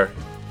Abubakar,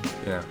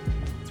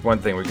 it's one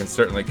thing we can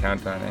certainly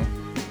count on, eh?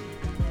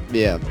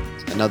 Yeah,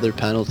 another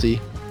penalty,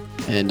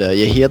 and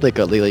he had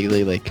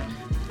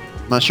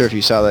I'm not sure if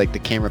you saw the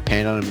camera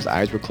panned on him, his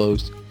eyes were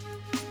closed.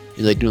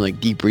 He's doing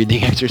deep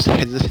breathing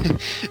exercises.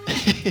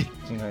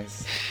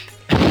 Nice.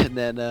 And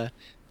then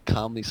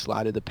calmly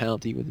slotted the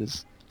penalty with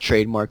his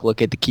trademark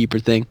look at the keeper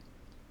thing,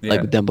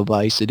 like what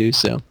Dembaba used to do.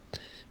 So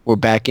we're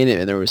back in it,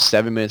 and there was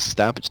 7 minutes of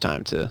stoppage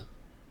time to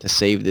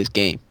save this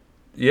game.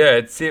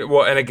 Yeah,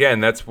 and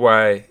again, that's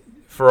why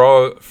for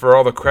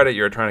all the credit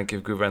you're trying to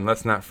give Guven,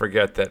 let's not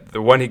forget that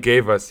the one he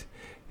gave us,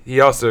 he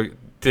also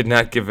did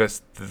not give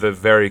us the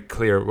very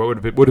clear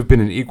what would have been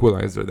an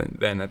equalizer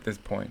then at this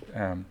point.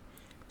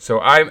 So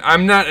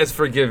I'm not as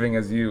forgiving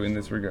as you in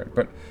this regard.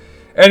 But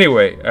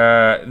anyway,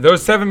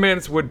 those 7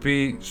 minutes would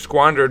be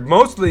squandered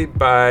mostly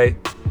by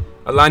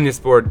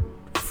Alanyaspor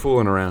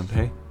fooling around,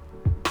 hey?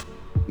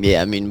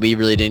 Yeah, I mean, we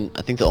really didn't.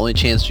 I think the only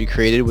chance we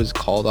created was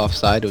called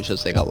offside. It was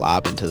just a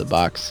lob into the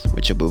box,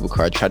 which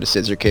Abubakar tried to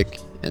scissor kick,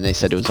 and they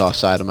said it was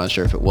offside. I'm not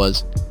sure if it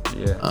was.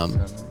 Yeah.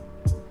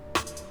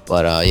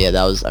 But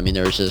that was. I mean,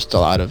 there was just a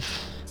lot of,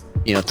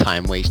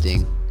 time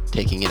wasting,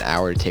 taking an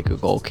hour to take a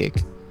goal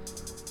kick.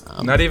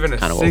 Not even a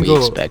kind of single.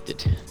 What we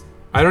expected.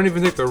 I don't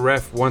even think the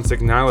ref once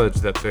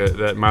acknowledged that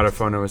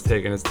Marafona was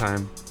taking his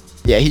time.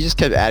 Yeah, he just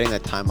kept adding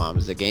that time on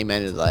as the game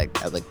ended at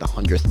the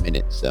 100th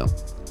minute. So.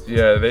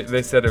 Yeah,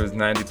 they said it was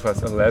 90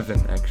 plus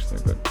 11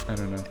 actually, but I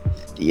don't know.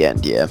 The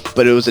end, yeah.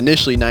 But it was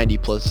initially 90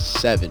 plus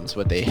 7 is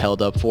what they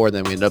held up for.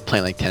 Then we ended up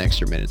playing 10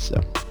 extra minutes.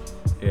 So.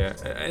 Yeah,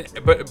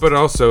 but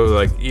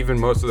also even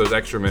most of those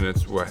extra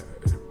minutes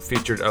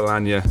featured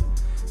Alanya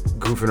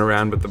goofing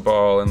around with the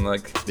ball and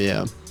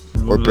yeah.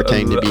 Or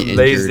pretending to be injured.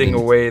 Lazing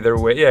away their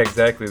way. Yeah,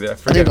 exactly. I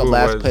think the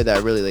last play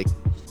that really,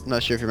 I'm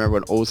not sure if you remember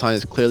when Ozan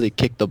has clearly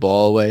kicked the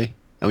ball away,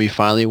 and we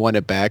finally won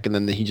it back, and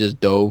then he just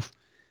dove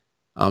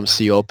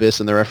Siopis,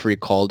 and the referee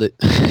called it.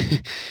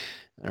 And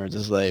we're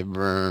just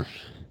brr.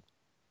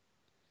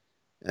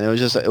 And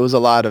it was a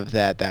lot of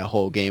that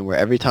whole game, where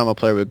every time a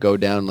player would go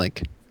down,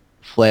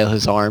 flail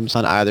his arms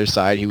on either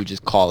side, he would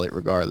just call it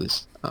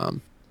regardless.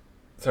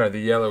 Sorry, the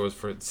yellow was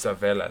for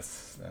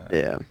Savelas.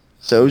 Yeah.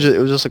 So it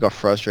was just a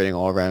frustrating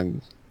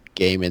all-around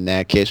game in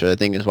that case, which I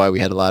think is why we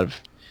had a lot of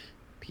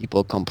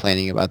people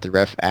complaining about the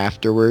ref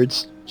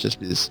afterwards. Just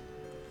because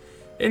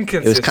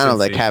Inconsistency. it was kind of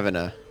like having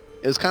a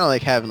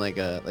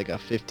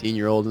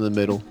 15-year-old in the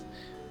middle,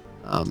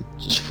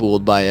 just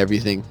fooled by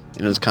everything,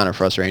 and it was kind of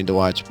frustrating to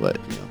watch. But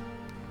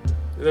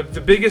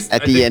the biggest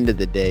at the end of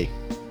the day,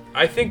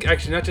 I think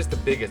actually not just the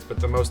biggest, but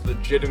the most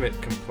legitimate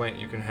complaint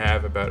you can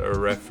have about a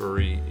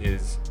referee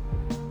is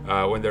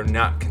when they're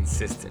not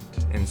consistent.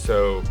 And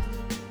so,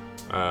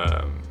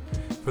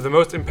 for the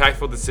most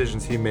impactful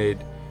decisions he made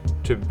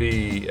to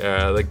be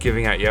like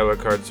giving out yellow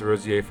cards to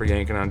Rosier for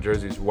yanking on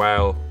jerseys,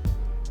 while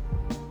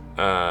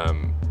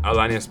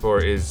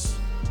Alanyaspor is,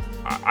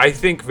 I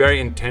think, very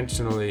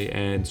intentionally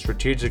and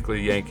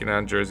strategically yanking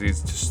on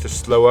jerseys just to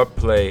slow up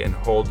play and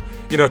hold,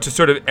 to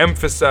sort of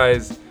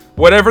emphasize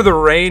whatever the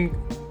rain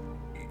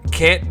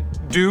can't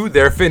do,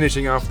 they're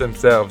finishing off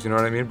themselves, you know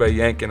what I mean, by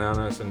yanking on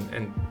us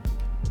and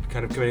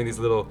kind of committing these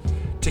little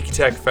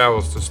ticky-tack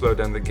fouls to slow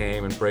down the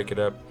game and break it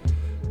up.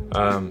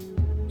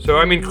 So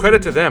I mean,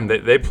 credit to them.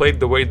 They played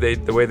the way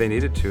they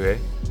needed to, eh?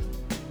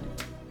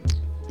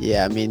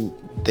 Yeah, I mean,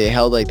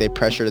 they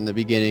pressured in the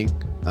beginning.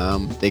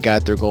 They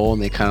got their goal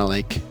and they kind of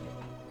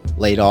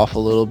laid off a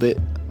little bit,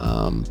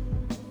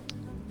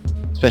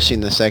 especially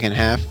in the second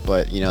half.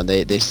 But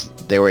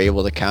they were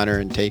able to counter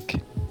and take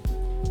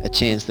a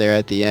chance there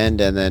at the end.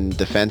 And then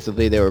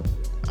defensively,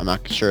 I'm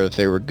not sure if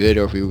they were good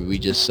or if we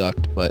just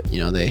sucked, but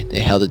they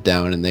held it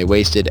down and they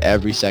wasted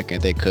every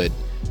second they could.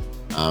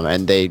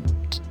 And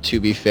to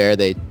be fair,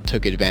 they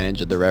took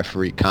advantage of the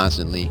referee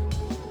constantly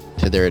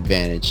to their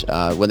advantage.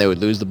 When they would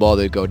lose the ball,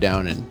 they'd go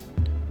down and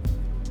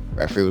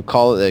referee would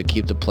call it, they'd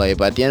keep the play.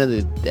 But at the end of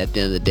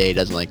the day, it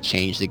doesn't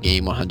change the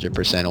game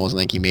 100%. It wasn't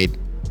like he made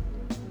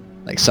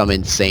some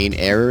insane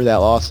error that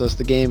lost us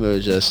the game. It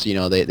was just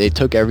they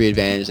took every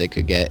advantage they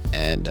could get,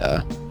 and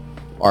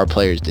our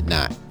players did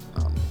not.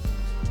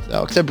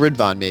 So except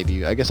Ridvan,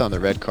 maybe I guess on the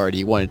red card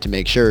he wanted to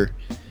make sure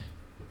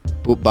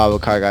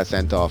Babacar got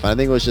sent off. And I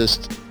think it was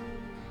just,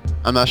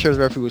 I'm not sure if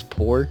the referee was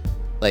poor.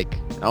 I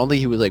don't think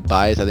he was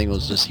biased. I think it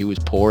was just he was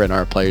poor and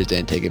our players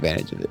didn't take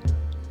advantage of it.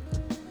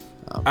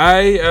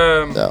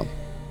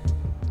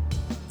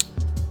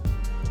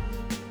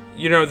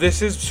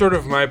 This is sort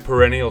of my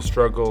perennial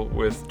struggle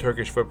with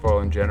Turkish football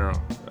in general.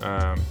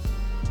 I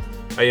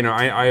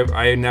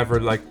never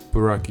liked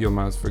Burak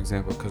Yilmaz, for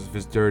example, because of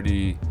his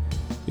dirty,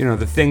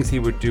 the things he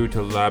would do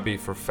to lobby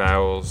for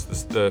fouls,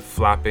 the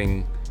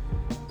flapping,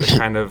 the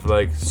kind of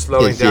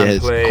slowing down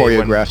play,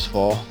 choreographed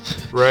fall.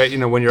 Right,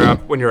 when you're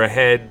up, when you're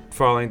ahead,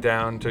 falling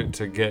down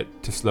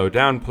to slow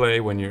down play.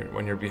 When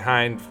you're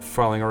behind,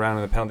 falling around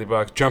in the penalty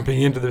box,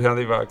 jumping into the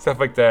penalty box, stuff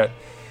like that.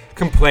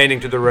 Complaining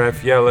to the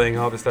ref, yelling,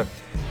 all this stuff.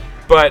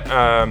 But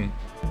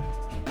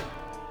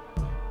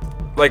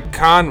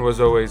Khan was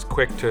always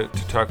quick to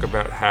talk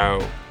about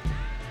how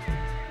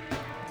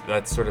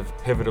that's sort of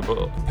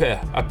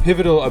a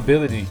pivotal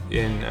ability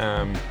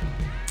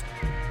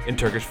in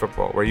Turkish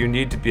football, where you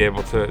need to be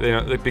able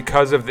to,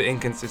 because of the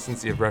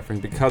inconsistency of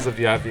refereeing, because of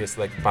the obvious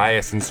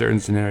bias in certain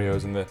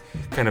scenarios and the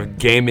kind of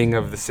gaming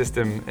of the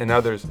system in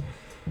others,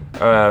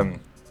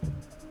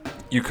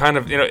 you kind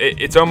of,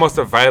 it's almost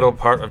a vital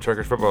part of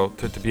Turkish football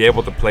to be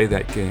able to play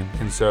that game.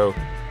 And so,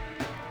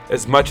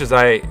 as much as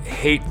I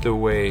hate the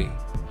way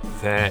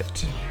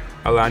that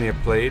Alanya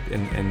played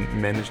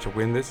and managed to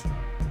win this,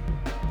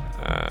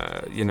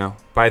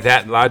 by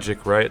that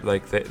logic, right?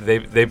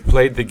 They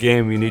played the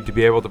game you need to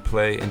be able to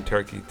play in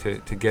Turkey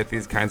to get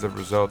these kinds of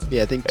results.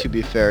 Yeah, I think to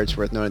be fair, it's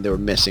worth noting they were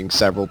missing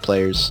several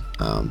players.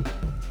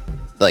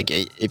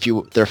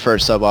 Their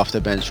first sub off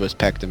the bench was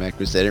Pekdemek,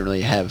 because they didn't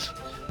really have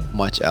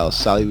much else.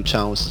 Salih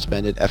Uçan was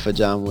suspended.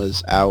 Efecan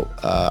was out.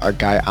 Our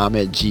guy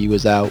Ahmed G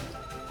was out.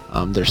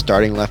 Their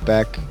starting left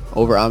back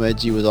over Ahmed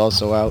G was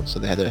also out, so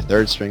they had their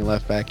third string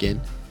left back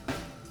in.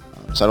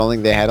 So I don't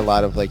think they had a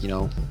lot of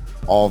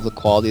all of the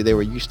quality they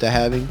were used to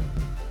having,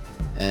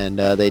 and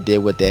they did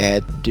what they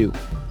had to do.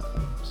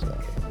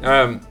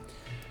 I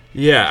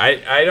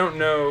don't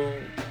know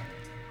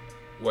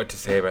what to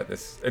say about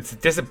this. It's a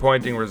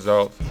disappointing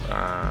result.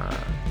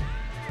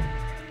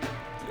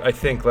 I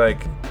think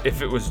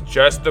if it was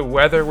just the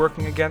weather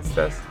working against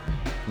us,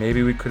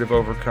 maybe we could have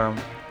overcome.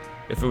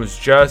 If it was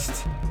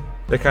just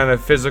the kind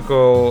of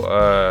physical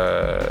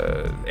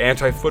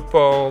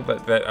anti-football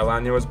that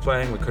Alanya was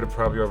playing, we could have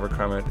probably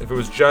overcome it. If it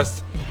was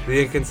just the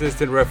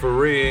inconsistent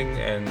refereeing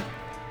and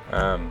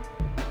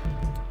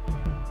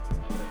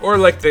or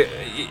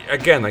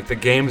the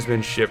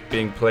gamesmanship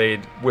being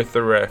played with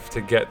the ref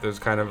to get those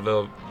kind of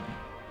little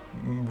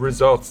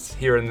results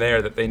here and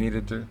there that they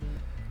needed to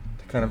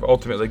kind of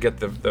ultimately get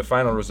the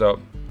final result.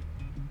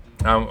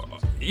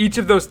 Each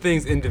of those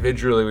things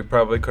individually we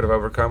probably could have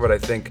overcome, but I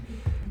think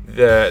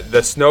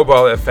the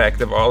snowball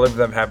effect of all of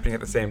them happening at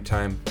the same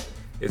time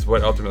is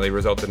what ultimately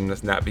resulted in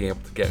us not being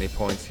able to get any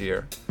points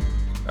here,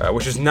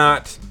 which is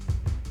not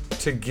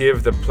to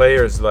give the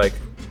players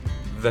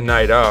the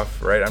night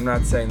off, right? I'm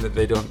not saying that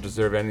they don't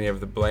deserve any of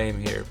the blame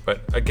here,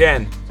 but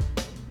again,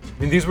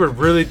 these were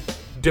really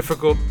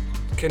difficult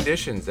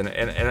conditions, and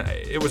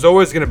it was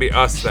always going to be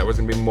us that was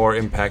going to be more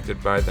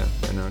impacted by them.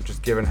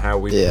 Just given how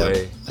we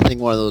play. I think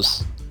one of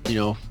those,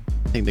 I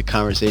think the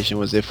conversation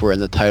was if we're in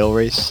the title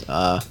race,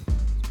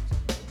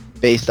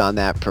 based on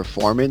that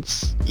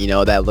performance,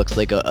 that looks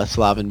like a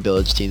Slaven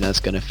Village team that's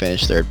going to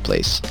finish third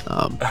place.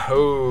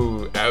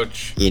 Oh,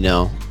 ouch.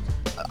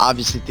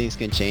 Obviously things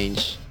can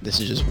change. This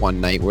is just one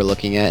night we're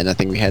looking at, and I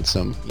think we had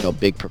some,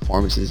 big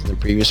performances in the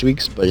previous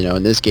weeks. But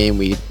in this game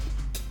we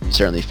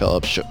certainly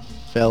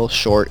fell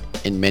short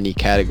in many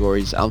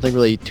categories. I don't think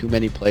really too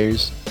many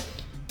players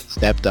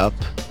stepped up.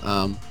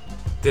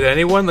 Did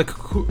anyone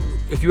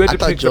if you had to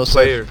pick the Joseph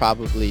player?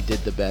 Probably did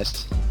the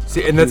best.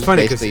 See, and that's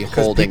funny because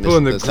holding people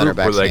in the center group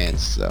were back's like,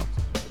 hands, so.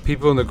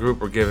 people in the group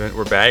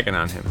were bagging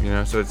on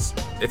him. So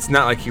it's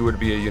not like he would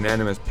be a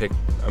unanimous pick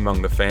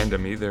among the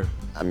fandom either.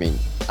 I mean,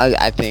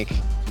 I think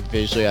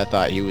visually I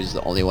thought he was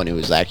the only one who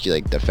was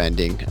actually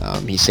defending.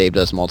 He saved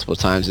us multiple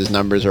times. His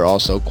numbers are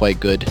also quite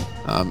good.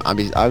 I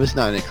mean,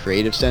 obviously not in a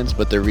creative sense,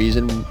 but the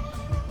reason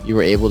you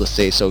were able to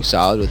stay so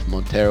solid with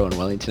Montero and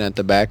Wellington at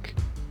the back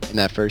in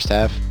that first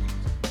half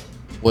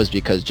was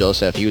because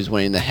Joseph, he was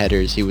winning the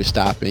headers, he was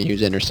stopping, he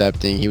was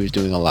intercepting, he was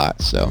doing a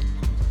lot. So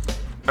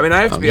I mean,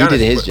 I have to be he honest.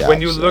 did his job, when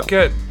you look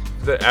at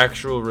the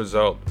actual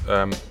result,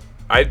 I'm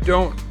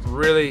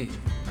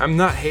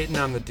not hating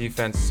on the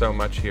defense so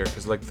much here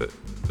because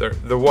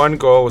the one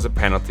goal was a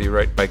penalty,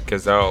 right, by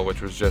Gazal,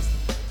 which was just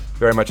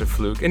very much a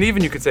fluke, and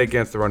even you could say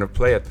against the run of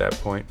play at that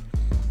point.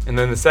 And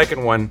then the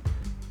second one,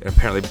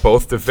 apparently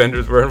both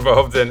defenders were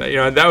involved in,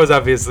 and that was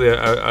obviously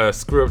a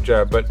screw-up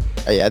job. But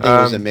yeah, I think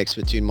it was a mix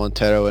between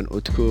Montero and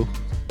Utku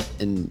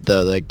in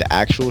the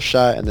actual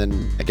shot, and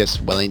then I guess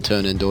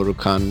Wellington and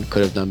Dorukan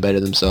could have done better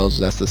themselves.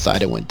 That's the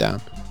side it went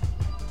down.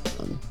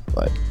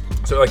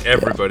 So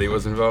everybody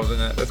was involved in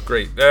that. That's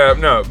great.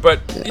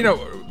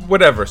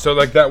 Whatever. So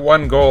that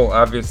one goal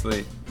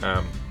obviously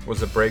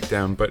was a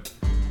breakdown, but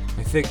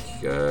I think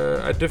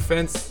a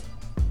defense.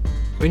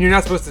 I mean, you're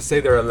not supposed to say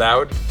they're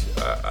allowed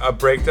a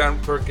breakdown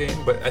per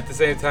game, but at the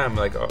same time,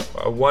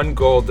 a one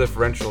goal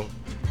differential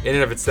in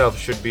and of itself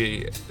should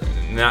be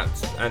not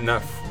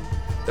enough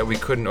that we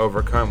couldn't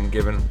overcome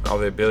given all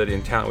the ability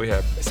and talent we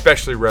have,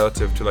 especially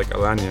relative to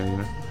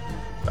Alanya,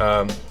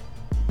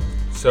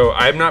 So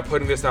I'm not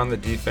putting this on the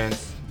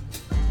defense.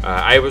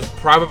 I was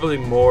probably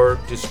more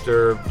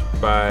disturbed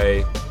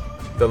by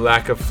the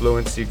lack of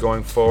fluency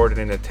going forward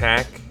in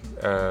attack,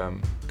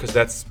 because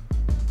that's,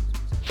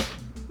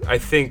 I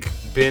think,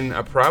 been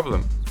a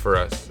problem for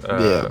us.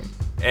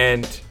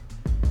 And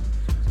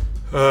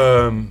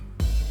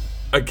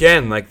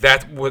again,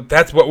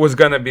 that's what was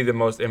gonna be the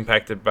most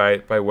impacted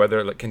by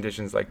weather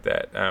conditions like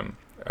that.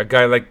 A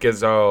guy like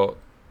Gazal,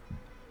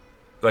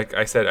 like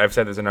I've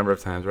said this a number of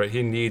times, right?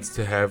 He needs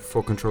to have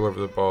full control over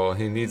the ball.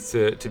 He needs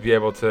to be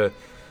able to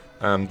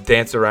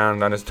dance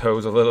around on his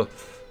toes a little.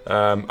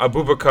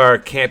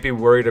 Abubakar can't be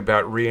worried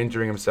about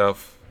re-injuring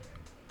himself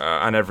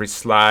on every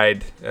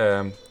slide,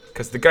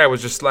 because the guy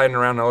was just sliding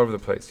around all over the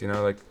place.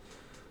 You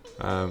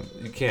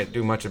can't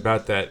do much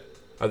about that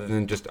other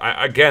than just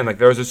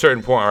there was a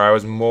certain point where I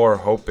was more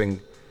hoping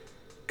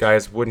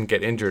guys wouldn't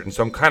get injured, and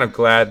so I'm kind of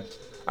glad.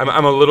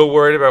 I'm a little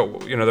worried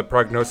about the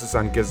prognosis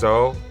on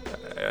Gazal.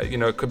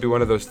 It could be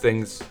one of those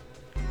things.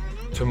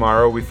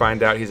 Tomorrow we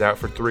find out he's out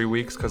for 3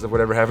 weeks because of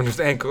whatever happened to his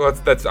ankle.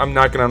 I'm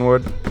knocking on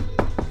wood.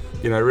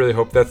 I really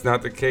hope that's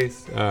not the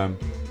case. I'm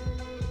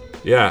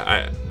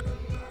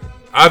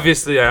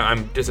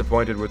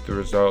disappointed with the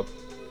result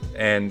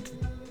and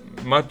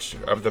much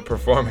of the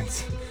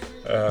performance.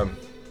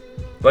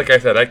 Like I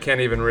said, I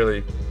can't even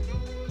really.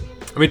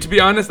 I mean, to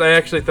be honest, I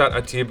actually thought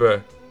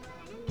Atiba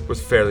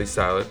was fairly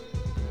solid.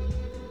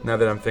 Now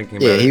that I'm thinking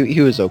about it. Yeah,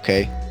 he was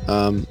okay.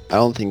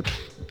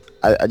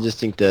 I just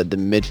think the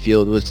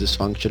midfield was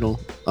dysfunctional.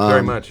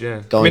 Very much,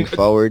 yeah. Going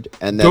forward,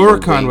 and then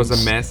Dorukan was a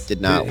mess.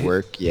 Did not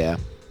work. Yeah.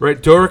 Right,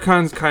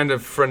 Dorukan's kind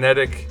of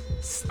frenetic,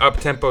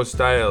 up-tempo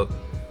style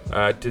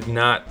did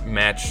not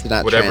match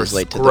whatever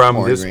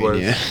scrum this was.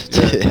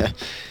 Yeah.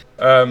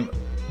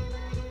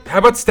 How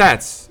about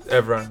stats,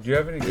 Evron? Do you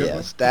have any good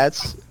ones?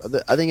 Stats.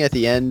 I think at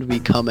the end we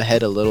come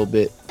ahead a little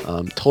bit.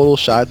 Total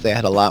shots, they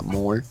had a lot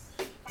more,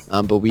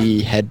 but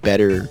we had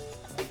better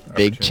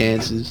big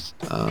chances.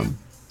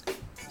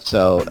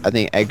 So I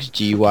think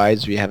XG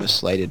wise, we have a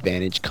slight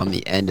advantage come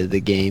the end of the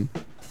game.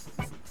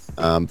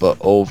 But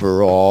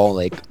overall,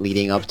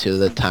 leading up to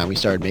the time we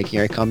started making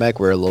our comeback,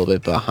 we're a little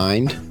bit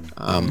behind.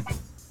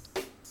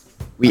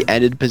 We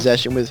ended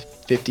possession with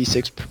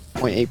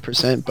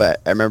 56.8%, but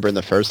I remember in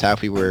the first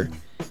half we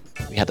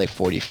had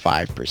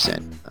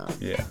 45%.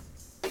 Yeah.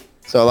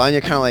 So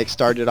Alanya kind of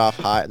started off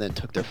hot and then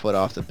took their foot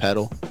off the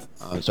pedal.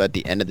 So at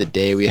the end of the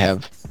day, we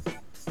have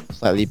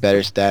slightly better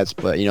stats,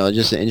 but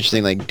just an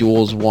interesting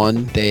duels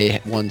won. They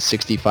won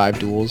 65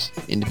 duels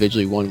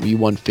individually. We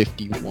won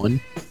 51.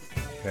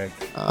 Okay.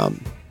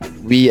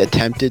 We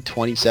attempted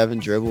 27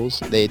 dribbles.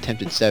 They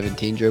attempted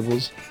 17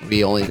 dribbles.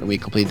 We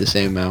completed the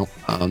same amount.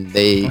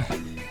 They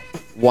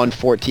won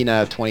 14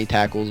 out of 20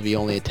 tackles. We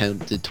only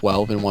attempted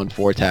 12 and won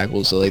 4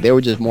 tackles. So they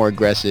were just more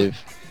aggressive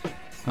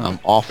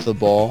off the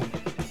ball.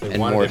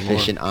 and wanted more it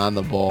efficient on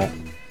the ball.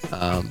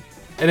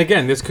 And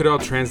again, this could all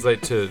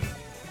translate to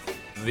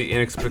the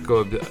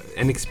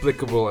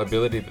inexplicable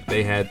ability that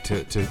they had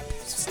to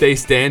stay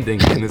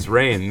standing in this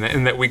rain,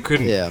 and that we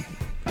couldn't equal.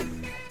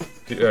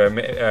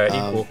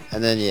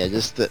 And then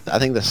I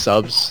think the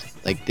subs,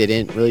 like, they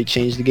didn't really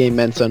change the game.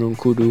 Mensah and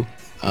Nkoudou.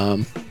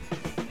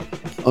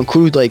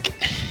 Nkoudou, like,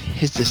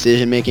 his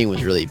decision making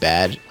was really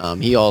bad.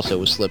 He also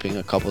was slipping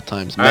a couple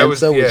times.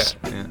 Mensah was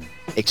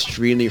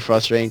extremely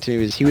frustrating to me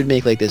because he would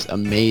make like this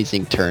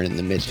amazing turn in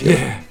the midfield.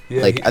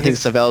 I think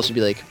Savellos would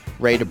be like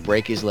ready to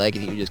break his leg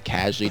and he would just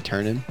casually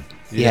turn him.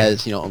 He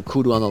has,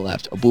 Nkoudou on the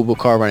left,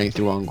 Abubakar running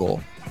through on goal.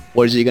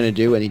 What is he gonna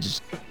do? And he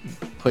just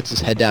puts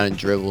his head down and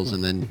dribbles,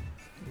 and then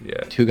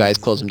two guys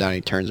close him down and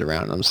he turns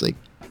around. And I'm just like,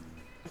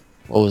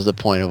 what was the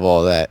point of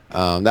all that?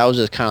 That was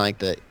just kind of like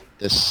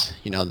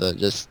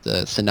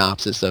the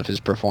synopsis of his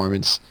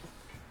performance.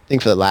 I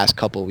think for the last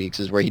couple of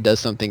weeks is where he does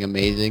something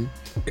amazing.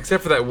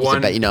 Except for that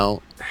one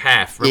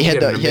half. He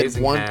had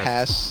one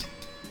pass.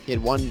 He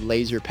had one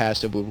laser pass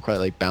to Abubakar that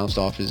like bounced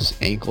off his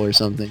ankle or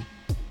something.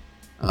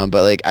 But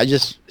like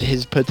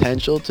his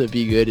potential to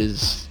be good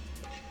is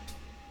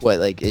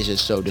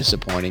just so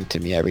disappointing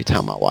to me every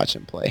time I watch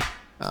him play.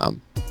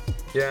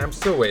 Yeah, I'm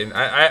still waiting.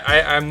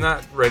 I'm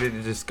not ready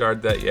to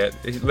discard that yet.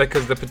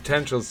 Because the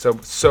potential is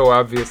so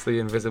obviously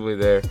and visibly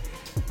there.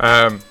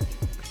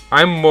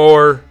 I'm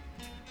more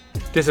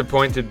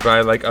disappointed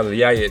by like a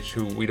Ljajic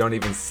who we don't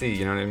even see.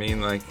 You know what I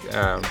mean? Like,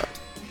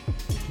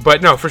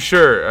 but no, for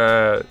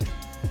sure.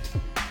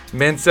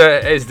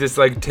 Mensah is this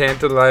like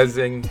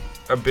tantalizing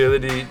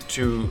ability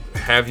to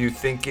have you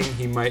thinking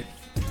he might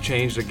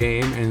change the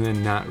game and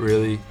then not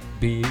really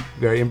be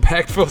very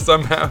impactful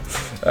somehow.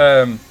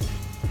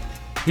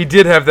 He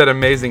did have that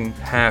amazing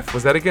half.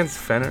 Was that against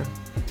Fenner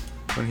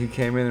when he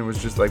came in and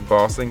was just like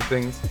bossing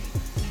things?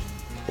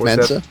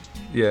 Mensah?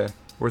 Yeah.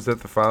 Or was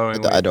that the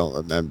following week? I don't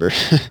remember.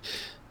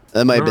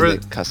 That might have been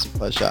the custom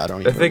plus shot.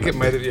 I think it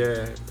might have. Yeah,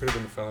 it could have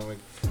been the following week.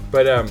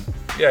 But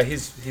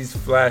he's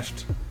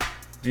flashed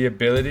the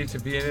ability to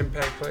be an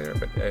impact player,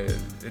 but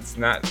it's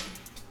not.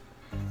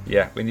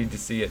 Yeah, we need to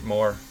see it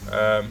more.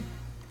 I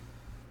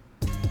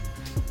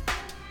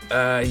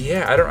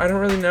don't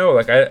really know.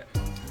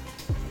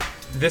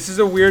 This is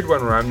a weird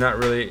one where I'm not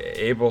really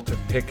able to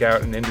pick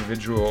out an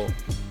individual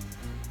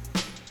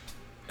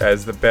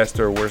as the best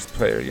or worst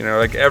player.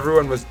 Like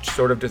everyone was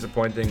sort of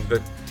disappointing.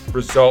 The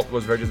result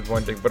was very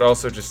disappointing, but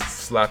also just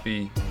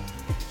sloppy,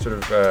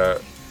 sort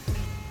of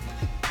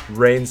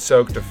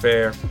rain-soaked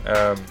affair.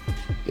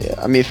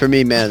 I mean, for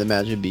me, man of the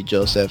match would be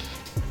Joseph,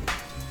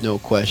 no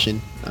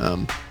question.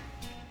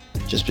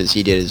 Just because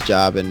he did his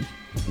job and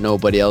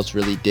nobody else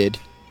really did.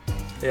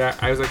 Yeah,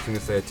 I was actually going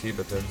to say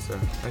Atiba there, so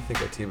I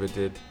think Atiba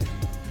did.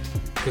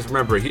 Because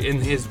remember,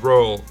 in his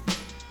role,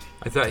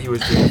 I thought he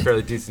was doing a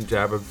fairly decent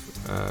job of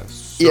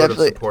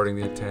supporting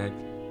the attack.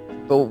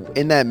 But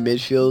in that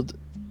midfield,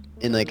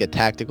 in like a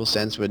tactical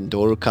sense, when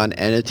Dorukhan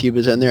and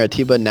Atiba's in there,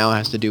 Atiba now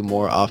has to do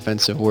more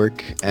offensive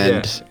work,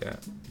 and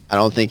I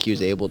don't think he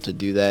was able to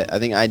do that. I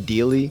think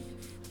ideally,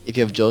 if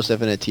you have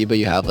Joseph and Atiba,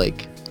 you have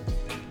like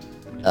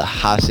a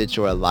Hasic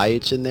or a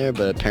Ljajic in there,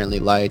 but apparently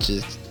Ljajic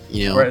is,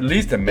 or at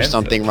least a Mensah. There's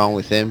something wrong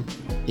with him.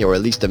 Yeah, or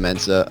at least a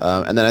Mensah.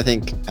 And then I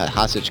think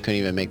Hasic couldn't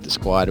even make the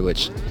squad,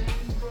 which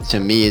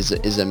to me is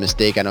a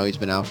mistake. I know he's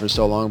been out for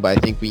so long, but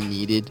I think we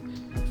needed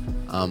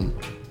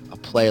a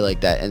player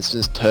like that. And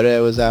since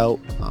Toure was out,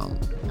 I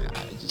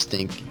just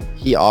think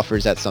he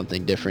offers that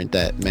something different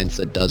that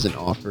Mensah doesn't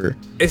offer.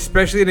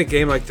 Especially in a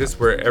game like this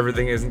where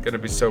everything isn't going to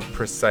be so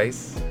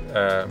precise.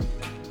 A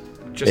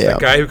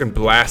guy who can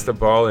blast a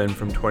ball in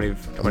from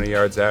 20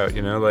 yards out,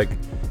 like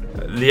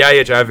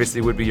Ljajic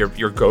obviously would be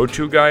your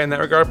go-to guy in that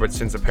regard, but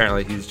since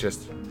apparently he's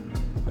just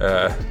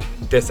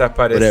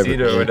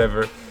desaparecido or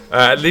whatever,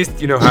 at least,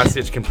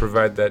 Hasic can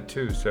provide that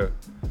too, so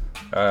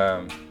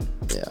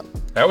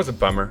that was a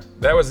bummer.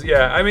 That was,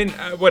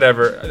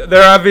 whatever.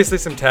 There are obviously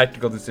some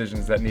tactical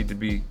decisions that need to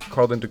be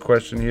called into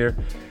question here.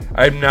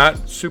 I'm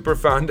not super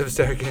fond of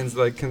Sergen's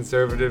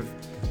conservative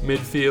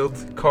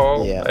midfield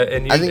call,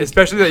 and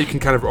especially that you can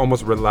kind of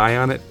almost rely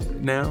on it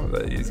now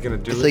that he's gonna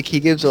do it. I think he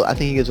gives a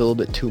little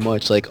bit too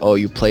much.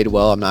 You played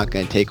well. I'm not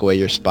gonna take away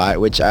your spot,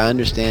 which I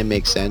understand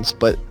makes sense.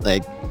 But I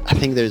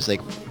think there's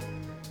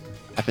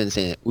I've been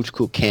saying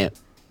Uchku can't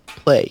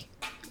play,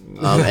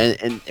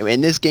 and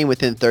in this game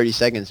within 30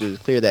 seconds it was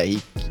clear that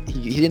he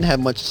didn't have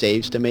much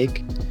saves to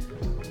make.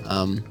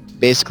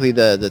 Basically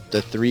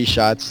the three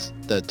shots,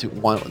 the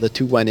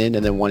two went in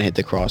and then one hit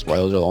the crossbar.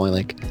 Those are the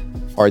only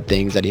hard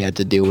things that he had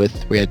to deal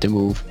with. We had to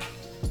move.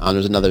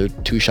 There's another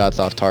 2 shots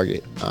off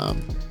target.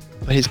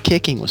 But his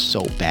kicking was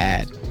so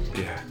bad.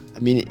 Yeah. I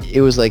mean,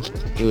 it was like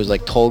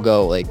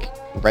Tolga,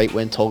 right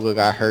when Tolga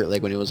got hurt,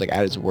 when it was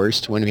at his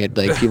worst, when we had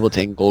people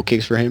taking goal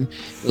kicks for him.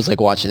 It was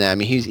watching that. I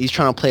mean, he's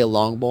trying to play a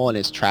long ball and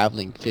it's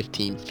traveling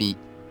 15 feet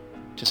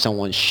to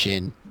someone's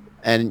shin.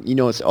 And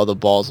it's the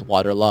ball's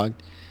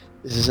waterlogged.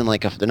 This isn't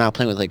they're not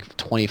playing with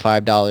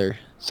 $25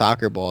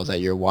 soccer balls at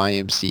your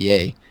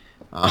YMCA.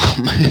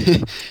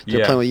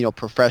 They're playing with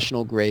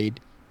professional grade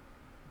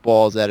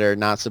balls that are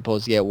not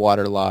supposed to get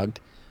waterlogged.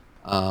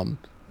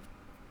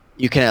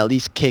 You can at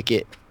least kick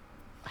it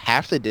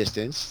half the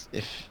distance.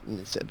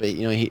 But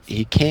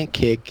he can't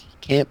kick, he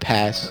can't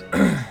pass.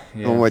 Yeah.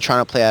 When we're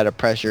trying to play out of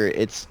pressure,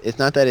 it's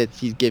not that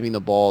he's giving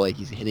the ball like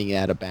he's hitting it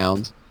out of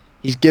bounds.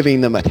 He's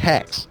giving them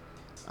attacks.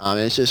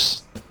 It's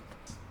just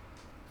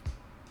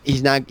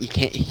he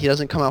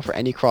doesn't come out for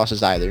any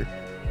crosses either.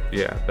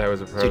 Yeah, that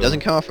was a problem. So he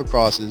doesn't come out for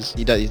crosses.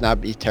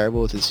 He's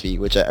terrible with his feet,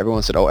 which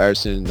everyone said,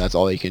 Ederson, that's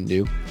all he can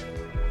do.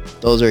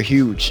 Those are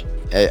huge.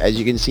 As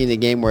you can see in the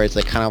game where it's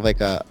like kind of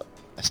like a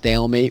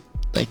stalemate,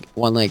 like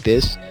one like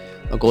this,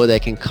 a goalie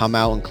that can come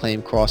out and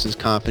claim crosses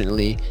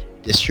confidently,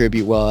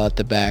 distribute well at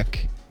the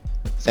back,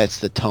 sets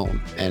the tone.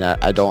 And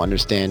I don't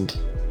understand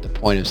the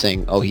point of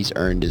saying, he's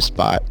earned his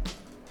spot.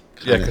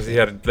 Yeah, because he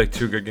had like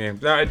 2 good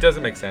games. No, it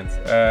doesn't make sense.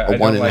 Or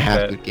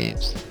 1.5 good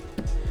games.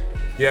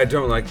 Yeah, I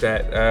don't like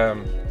that.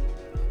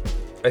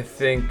 I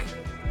think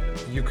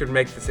you could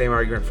make the same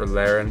argument for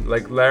Larin.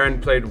 Like,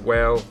 Larin played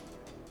well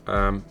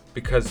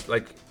because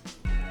like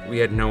we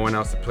had no one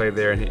else to play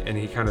there, and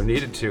he kind of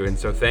needed to. And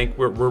so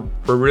we're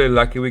really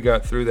lucky we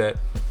got through that.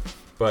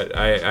 But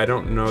I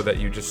don't know that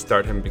you just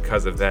start him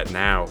because of that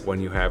now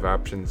when you have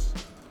options.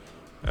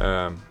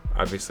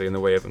 Obviously in the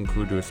way of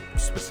Nkudu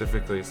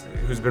specifically,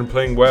 who's been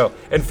playing well.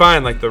 And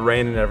fine, like the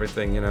rain and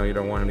everything, you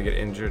don't want him to get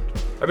injured.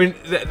 I mean,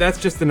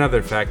 that's just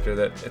another factor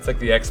that it's like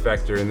the X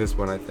factor in this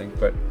one, I think.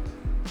 But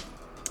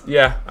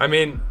yeah, I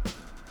mean,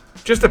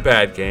 just a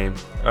bad game.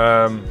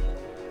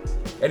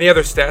 Any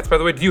other stats, by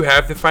the way? Do you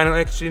have the final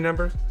XG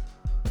numbers?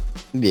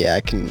 Yeah,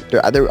 I can.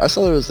 I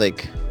saw there was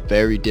like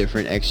very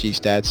different XG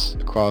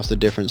stats across the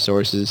different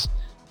sources.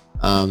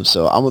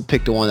 So I'm gonna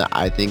pick the one that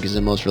I think is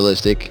the most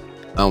realistic,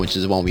 which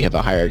is the one we have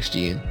a higher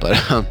XG in. But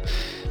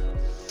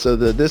so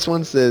this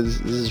one says,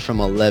 this is from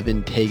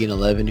 11,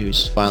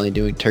 who's finally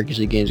doing Turkish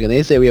League games, and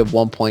they say we have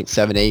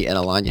 1.78 and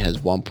Alanya has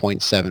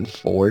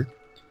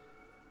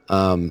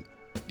 1.74.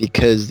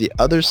 Because the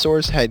other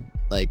source had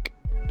like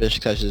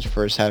Beşiktaş's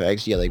first half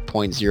XG at like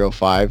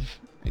 0.05,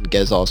 and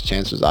Gezal's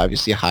chance was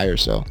obviously higher,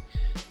 so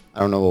I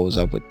don't know what was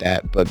up with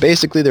that. But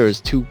basically there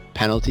was 2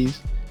 penalties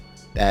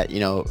that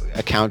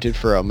accounted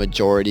for a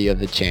majority of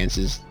the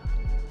chances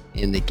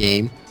in the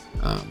game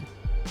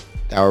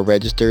that were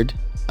registered.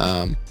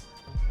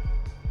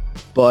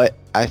 But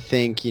I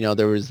think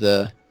there was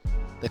the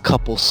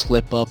couple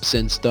slip ups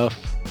and stuff,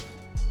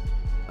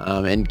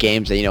 and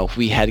games that if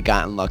we had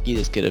gotten lucky,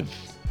 this could have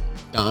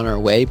gone our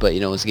way. But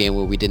it was a game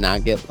where we did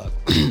not get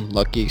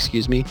lucky.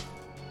 Excuse me.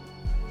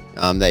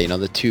 That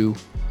the 2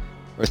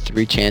 or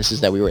 3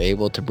 chances that we were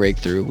able to break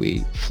through,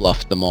 we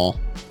fluffed them all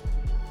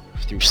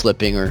through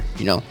slipping or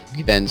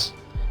events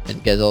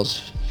and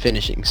Gezal's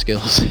finishing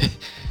skills.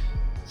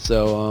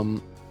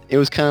 So it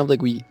was kind of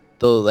like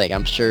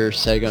I'm sure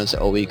Sergen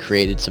said, we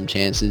created some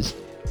chances,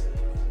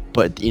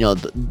 but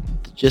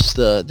just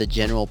the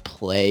general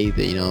play,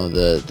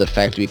 the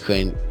fact we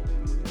couldn't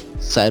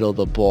settle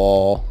the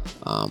ball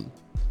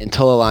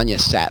until Alanya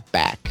sat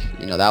back.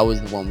 That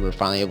was the one we were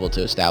finally able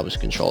to establish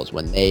controls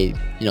when they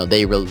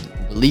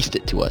released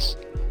it to us.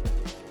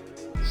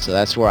 So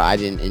that's where I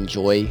didn't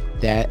enjoy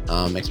that.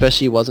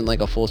 Especially it wasn't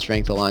like a full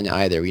strength Alanya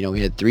either.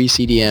 We had 3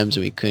 CDMs and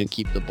we couldn't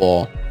keep the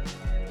ball.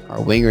 Our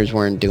wingers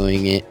weren't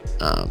doing it.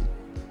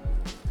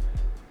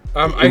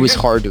 It was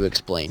hard to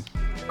explain.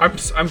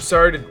 I'm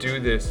sorry to do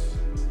this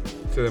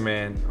to the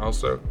man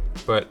also,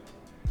 but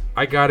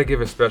I gotta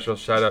give a special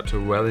shout out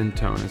to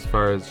Wellington as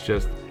far as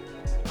just,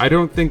 I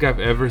don't think I've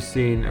ever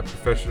seen a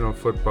professional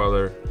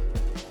footballer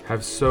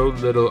have so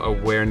little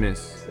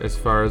awareness as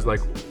far as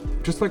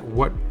just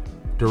what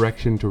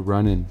direction to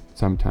run in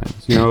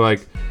sometimes.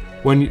 Like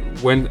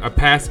when a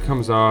pass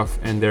comes off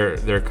and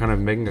they're kind of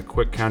making a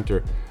quick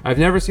counter, I've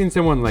never seen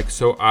someone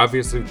so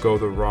obviously go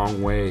the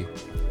wrong way,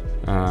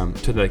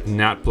 to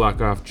not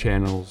block off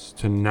channels,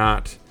 to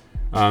not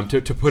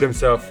to put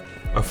himself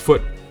a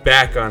foot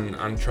back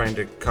on trying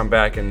to come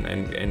back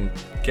and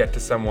get to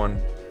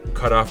someone,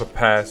 cut off a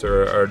pass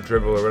or a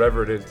dribble or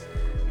whatever it is.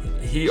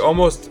 He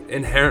almost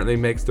inherently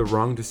makes the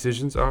wrong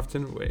decisions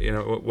often,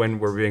 when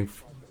we're being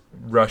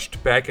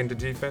rushed back into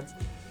defense.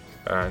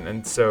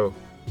 And so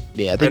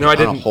yeah, I think on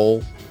a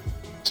whole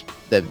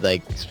that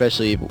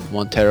especially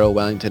Montero,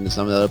 Wellington, and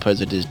some of the other players,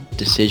 their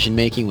decision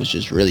making was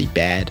just really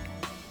bad.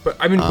 But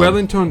I mean,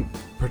 Wellington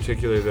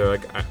particularly though,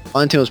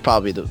 Wellington was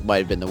probably might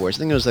have been the worst. I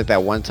think it was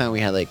that one time we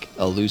had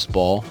a loose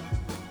ball.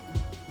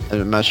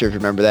 I'm not sure if you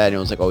remember that, and it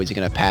was is he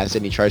gonna pass it?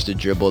 And he tries to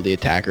dribble the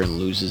attacker and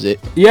loses it.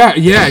 Yeah,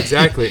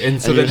 exactly.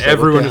 And so then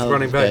everyone is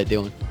running back.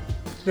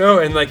 No,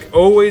 and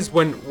always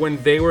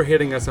when they were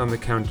hitting us on the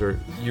counter,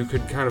 you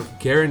could kind of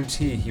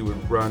guarantee he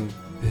would run.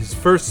 His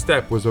first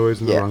step was always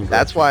in the wrong direction.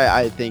 That's why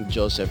I think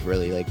Joseph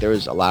really there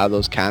was a lot of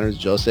those counters.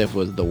 Joseph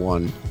was the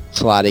one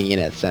slotting in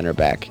at center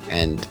back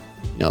and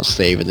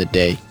saving the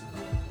day.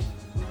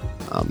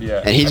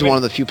 And he's one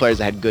of the few players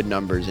that had good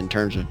numbers in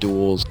terms of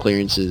duels,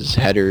 clearances,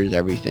 headers,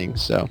 everything.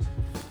 So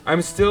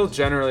I'm still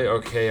generally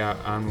okay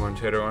on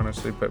Montero,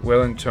 honestly, but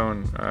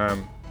Wellington,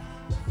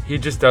 he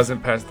just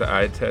doesn't pass the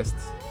eye test.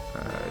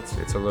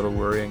 It's a little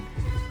worrying.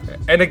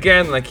 And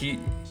again, like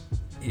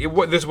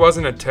this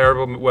wasn't a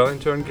terrible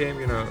Wellington game,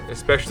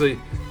 especially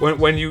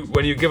when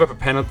you give up a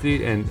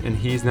penalty and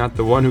he's not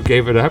the one who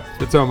gave it up.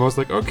 It's almost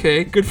like,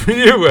 okay, good for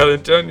you,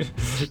 Wellington,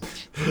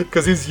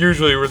 because he's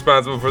usually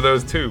responsible for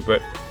those too.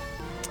 But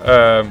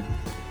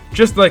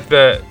just like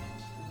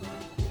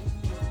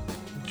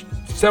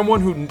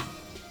someone who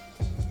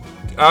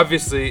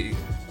obviously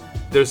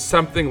there's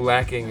something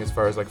lacking as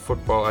far as like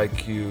football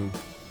IQ.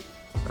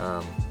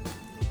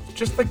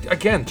 Just like,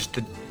 again, just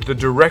the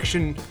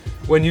direction.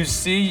 When you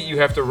see you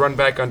have to run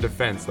back on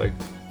defense, like,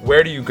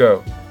 where do you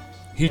go?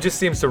 He just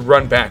seems to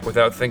run back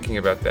without thinking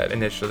about that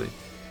initially,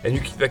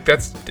 and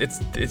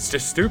it's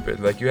just stupid.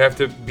 Like, you have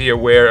to be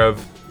aware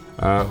of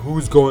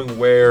who's going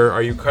where.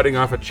 Are you cutting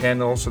off a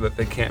channel so that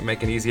they can't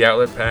make an easy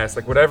outlet pass?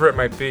 Like, whatever it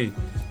might be,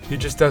 he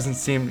just doesn't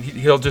seem.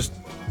 He'll just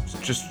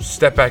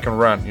step back and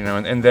run,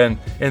 and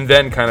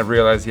then kind of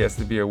realize he has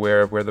to be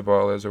aware of where the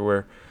ball is or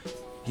where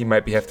he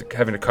might be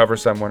having to cover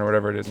someone or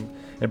whatever it is,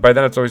 and by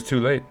then it's always too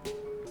late.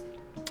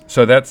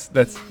 So that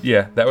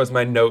was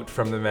my note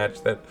from the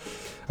match that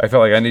I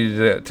felt like I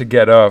needed to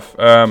get off.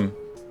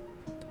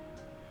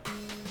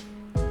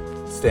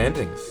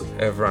 Standings,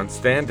 everyone,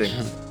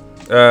 standings.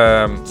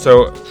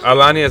 So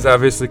Alanya has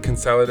obviously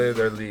consolidated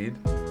their lead.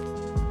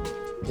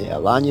 Yeah,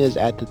 Alanya is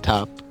at the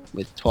top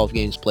with 12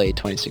 games played,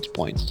 26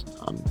 points.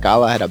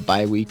 Gala had a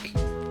bye week,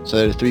 so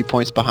they're 3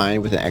 points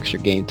behind with an extra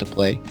game to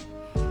play.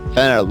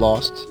 Fener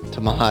lost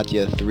to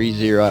Malatya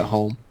 3-0 at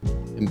home,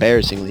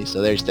 embarrassingly,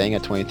 so they're staying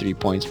at 23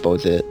 points,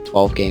 both at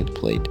 12 games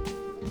played.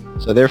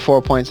 So they're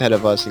 4 points ahead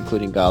of us,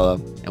 including Gala,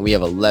 and we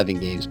have 11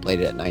 games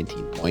played at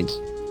 19 points.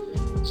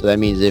 So that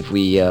means if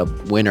we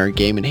win our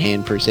game in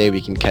hand, per se,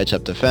 we can catch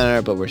up to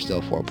Fener, but we're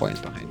still 4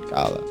 points behind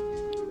Gala.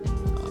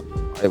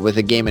 With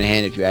a game in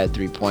hand, if you add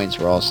 3 points,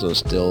 we're also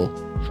still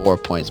 4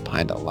 points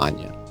behind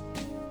Alanya.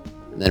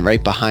 And then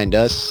right behind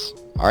us,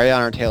 already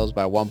on our tails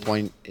by 1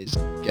 point, is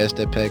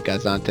Göztepe,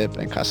 Gaziantep,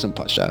 and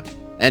Kasımpaşa,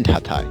 and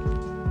Hatay.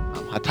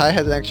 Hatay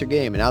has an extra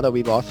game, and now that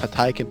we've lost,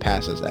 Hatay can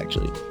pass us,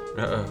 actually.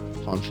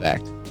 Fun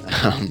fact.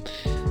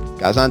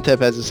 Gaziantep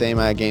has the same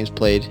amount of games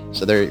played,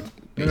 so they're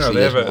they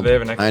have an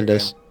extra behind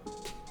us.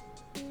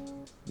 Game.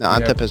 No,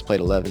 Antep has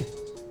played 11.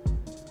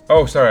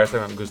 Oh, sorry, I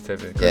thought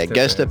Göztepe. Yeah,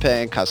 Göztepe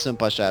and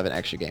Kasımpaşa have an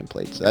extra game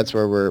played, so that's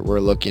where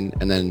we're looking.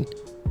 And then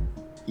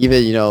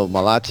even,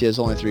 Malatya is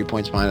only 3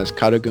 points behind us.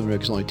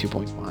 Karagümrük is only 2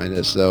 points behind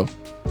us, so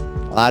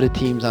a lot of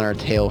teams on our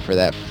tail for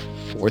that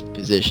fourth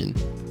position.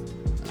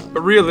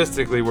 But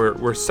realistically,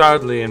 we're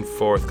solidly in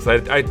fourth, because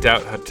I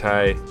doubt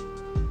Hatay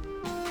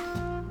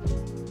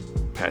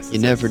passes. You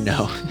never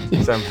know.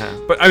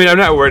 Somehow. But, I mean, I'm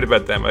not worried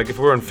about them. Like, if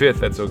we're in fifth,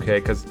 that's okay,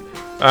 because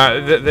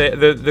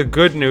the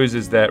good news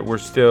is that we're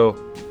still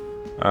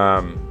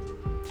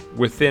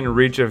within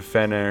reach of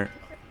Fener.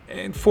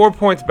 And 4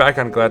 points back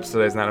on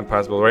Galatasaray is not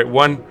impossible, right?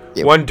 One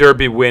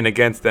derby win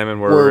against them, and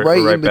we're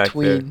right in back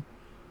between,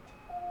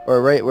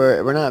 there.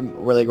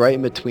 We're like right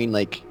in between,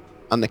 like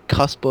on the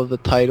cusp of the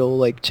title,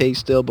 like chase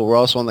still, but we're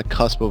also on the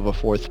cusp of a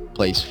fourth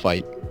place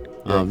fight,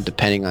 Yes.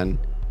 depending on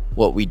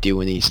what we do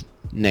in these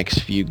next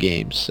few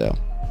games. So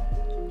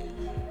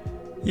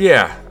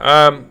yeah,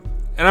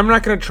 and I'm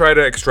not going to try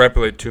to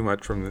extrapolate too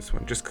much from this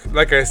one, just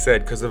like I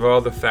said, because of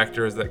all the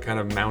factors that kind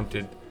of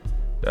mounted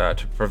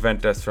to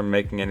prevent us from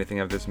making anything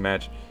of this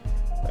match.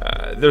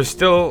 There's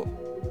still,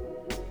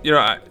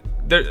 I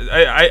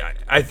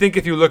think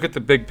if you look at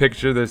the big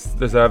picture,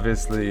 there's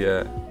obviously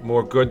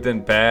more good than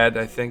bad.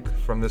 I think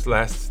from this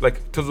last, I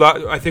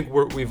think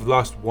we've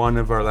lost one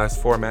of our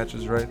last 4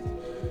 matches, right?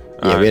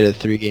 yeah, we had a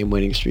 3-game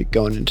winning streak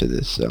going into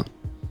this.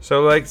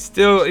 So like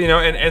still,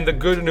 and the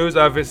good news,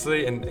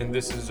 obviously, and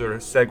this is sort of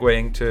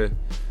segueing to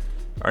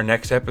our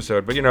next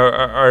episode, but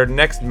our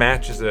next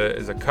match is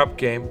a cup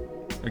game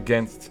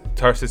against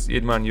Tarsus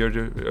İdman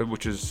Yurdu,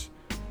 which is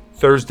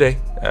Thursday,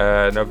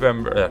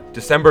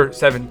 December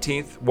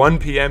 17th, 1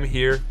 p.m.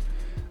 here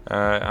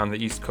on the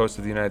east coast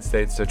of the United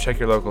States. So check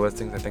your local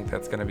listings. I think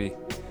that's going to be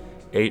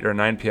 8 or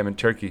 9 p.m. in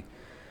Turkey.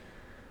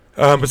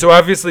 But so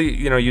obviously,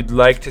 you'd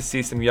like to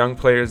see some young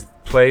players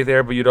play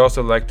there, but you'd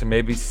also like to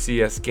maybe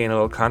see us gain a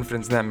little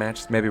confidence in that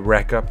match, maybe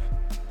rack up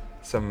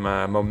some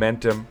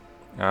momentum.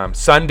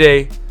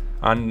 Sunday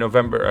on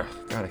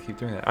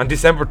on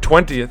December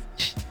 20th,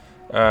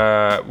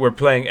 we're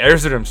playing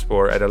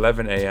Erzurumspor at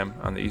 11 a.m.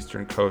 on the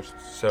eastern coast.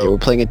 So yeah, we're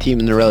playing a team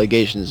in the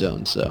relegation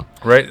zone. So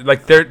right,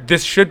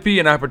 this should be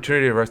an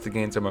opportunity for us to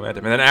gain some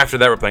momentum. And then after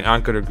that, we're playing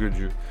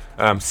Ankara-Gücü,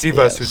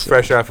 Sivas, who's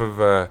fresh off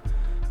of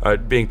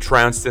being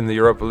trounced in the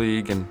Europa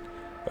League and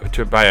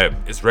by an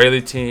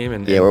Israeli team.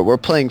 And we're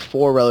playing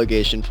 4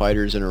 relegation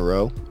fighters in a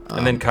row.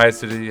 And then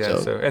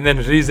Kayseri, and then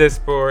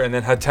Rizespor, and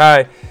then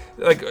Hatay.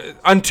 Like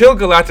until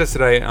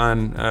Galatasaray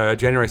on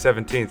January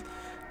 17th.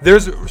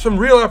 There's some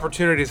real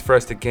opportunities for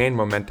us to gain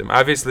momentum.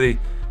 Obviously,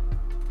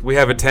 we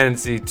have a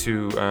tendency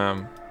to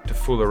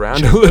fool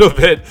around a little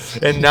bit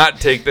and not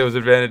take those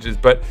advantages.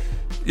 But,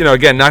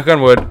 again, knock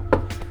on wood,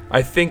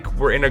 I think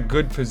we're in a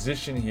good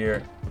position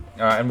here.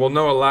 And we'll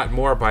know a lot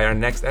more by our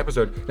next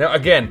episode. Now,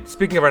 again,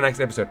 speaking of our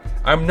next episode,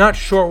 I'm not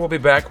sure we'll be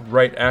back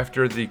right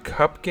after the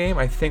Cup game.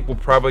 I think we'll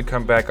probably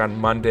come back on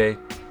Monday,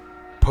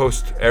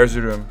 post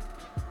Erzurum,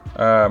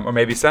 or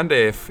maybe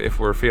Sunday if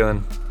we're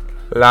feeling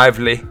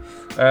lively.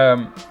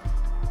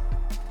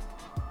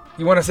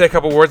 You want to say a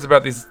couple words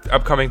about these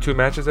upcoming 2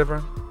 matches,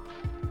 everyone?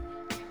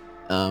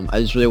 I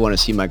just really want to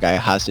see my guy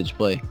Hostage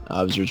play.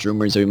 There's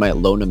rumors that we might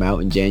loan him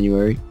out in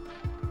January,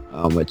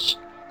 which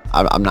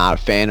I'm not a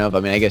fan of.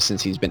 I mean, I guess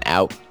since he's been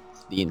out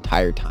the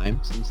entire time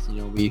since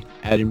we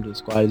added him to the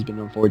squad has been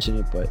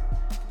unfortunate, but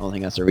I don't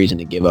think that's a reason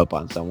to give up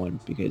on someone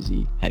because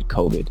he had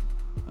COVID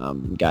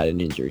and got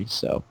an injury.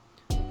 So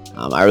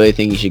I really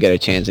think he should get a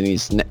chance in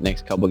these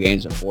next couple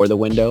games before the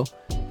window,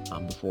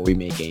 before we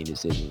make any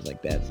decisions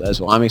like that. So that's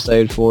what I'm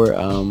excited for,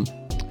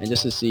 and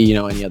just to see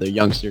any other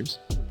youngsters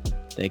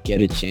that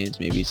get a chance.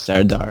 Maybe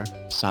Serdar,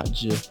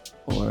 Sadji,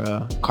 or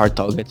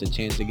Kartal gets a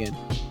chance again.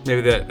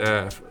 Maybe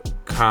that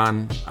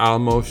Khan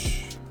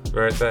Almosh,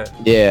 right there.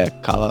 Yeah,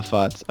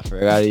 Kalafat. I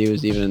forgot he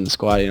was even in the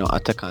squad.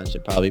 Atakan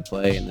should probably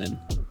play, and then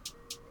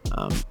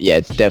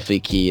it's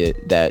definitely key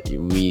that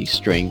we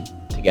string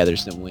together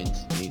some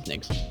wins in these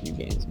next few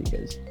games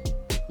because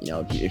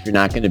if you're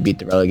not going to beat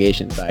the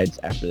relegation sides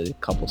after the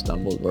couple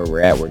stumbles where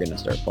we're at, we're going to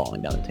start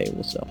falling down the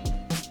table. So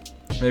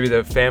maybe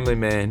the family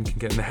man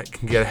can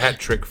get a hat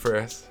trick for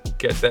us,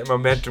 get that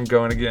momentum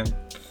going again.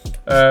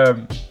 I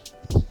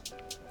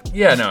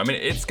mean,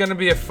 it's going to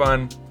be a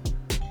fun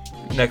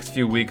next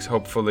few weeks,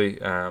 hopefully.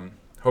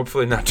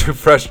 Hopefully not too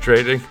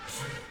frustrating.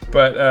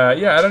 But,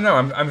 I don't know.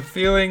 I'm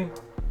feeling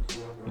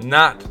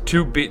not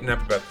too beaten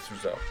up about this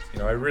result.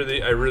 I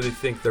really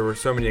think there were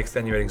so many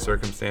extenuating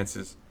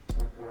circumstances.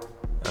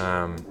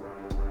 I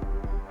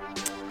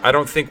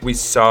don't think we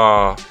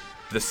saw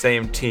the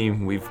same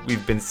team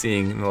we've been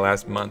seeing in the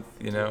last month,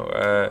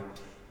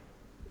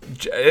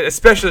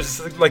 especially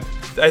just like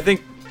I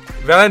think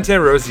Valentin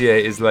Rosier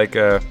is like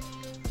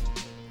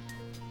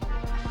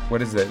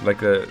what is it, like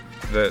the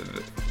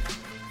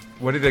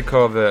what do they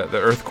call the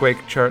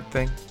earthquake chart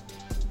thing?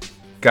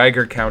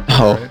 Geiger counter,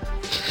 right?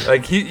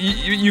 Like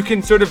you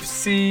can sort of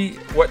see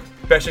what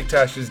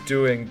Beşiktaş is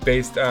doing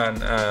based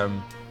on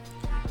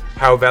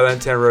how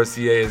Valentin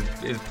Rosier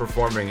is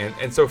performing,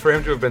 and so for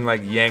him to have been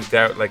like yanked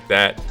out like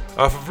that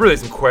off of really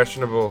some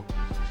questionable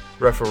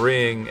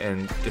refereeing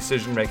and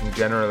decision making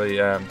generally,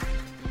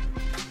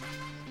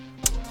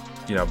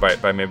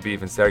 by maybe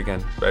even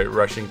Sergen, by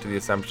rushing to the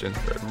assumption.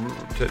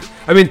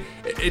 I mean,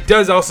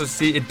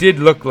 it did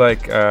look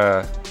like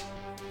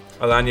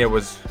Alanya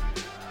was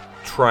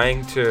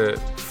trying to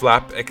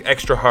flap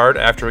extra hard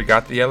after he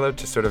got the yellow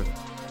to sort of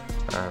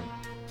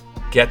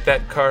get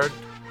that card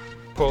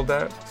pulled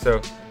out.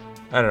 So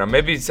I don't know,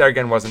 maybe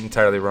Sergen wasn't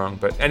entirely wrong,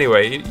 but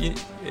anyway,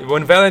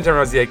 when Valentin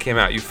Rosier came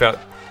out, you felt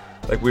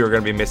like we were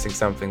going to be missing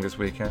something this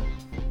weekend.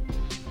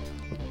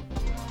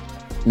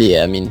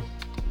 Yeah, I mean,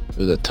 it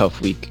was a tough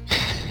week.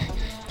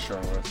 Sure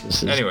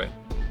was. Anyway,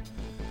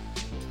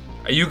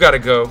 you got to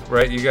go,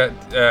 right? We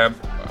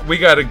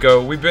got to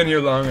go. We've been here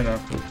long enough.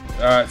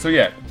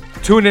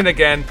 Tune in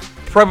again,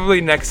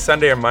 probably next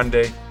Sunday or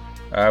Monday.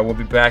 We'll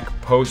be back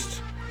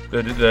post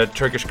the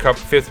Turkish Cup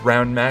 5th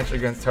round match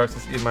against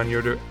Tarsus İdman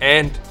Yurdu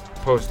and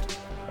post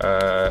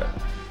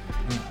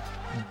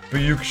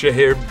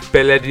Büyükşehir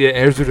Belediye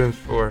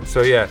Erzurumspor.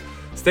 So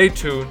stay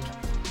tuned.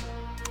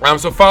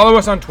 So follow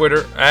us on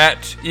Twitter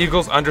at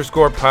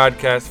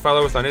Eagles_podcast.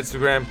 Follow us on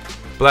Instagram,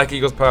 Black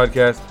Eagles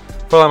Podcast.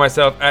 Follow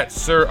myself at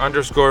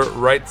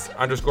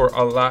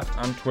Sir_Writes_a lot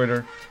on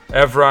Twitter.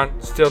 Evron,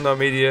 still no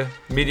media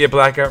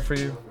blackout for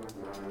you?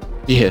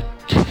 Yeah.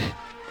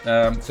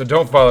 So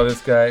don't follow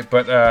this guy,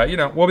 but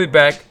we'll be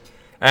back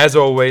as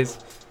always.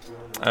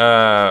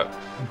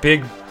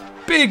 Big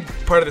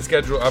part of the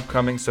schedule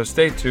upcoming, so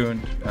stay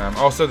tuned.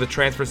 Also, the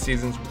transfer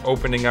season's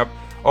opening up.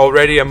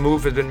 Already a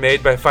move has been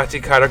made by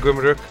Fatih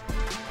Karagümrük.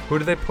 Who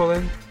did they pull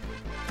in?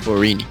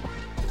 Borini.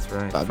 That's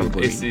right. Bobby From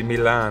Borini. AC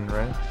Milan,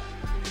 right?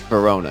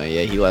 Verona,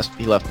 yeah, he left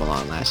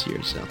Milan last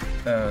year, so. Oh,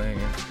 there you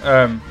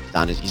go.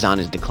 He's on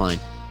his decline.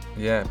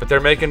 Yeah, but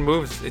they're making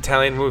moves,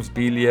 Italian moves.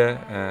 Biglia,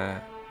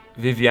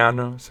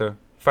 Viviano. So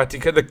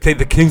Fatih,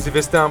 the Kings of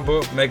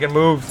Istanbul, making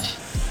moves.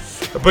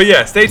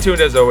 But stay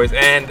tuned as always,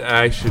 and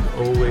I should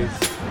always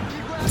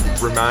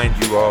remind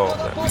you all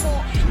that we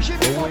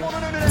should always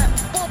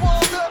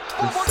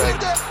recite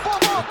the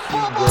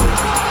key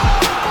words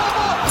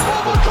that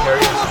will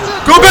carry us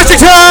through. Go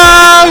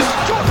Beşiktaş!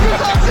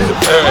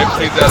 Alright,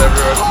 please out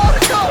everyone.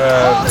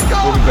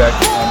 We'll be back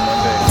on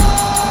Monday.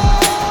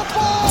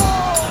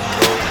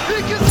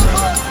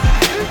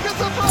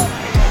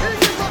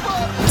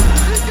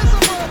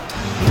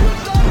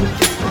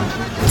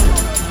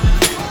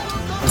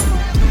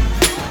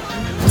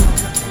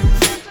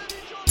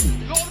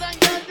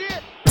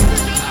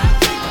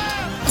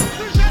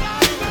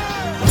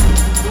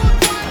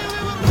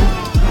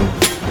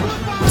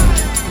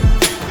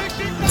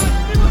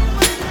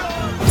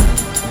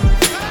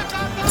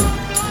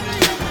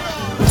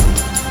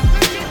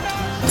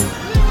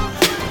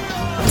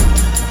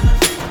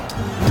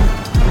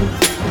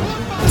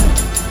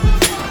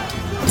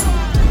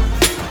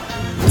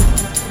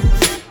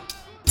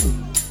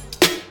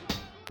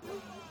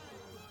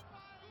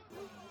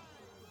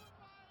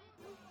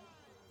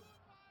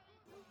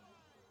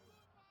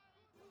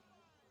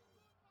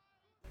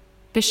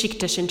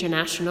 Beşiktaş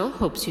International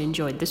hopes you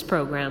enjoyed this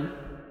program.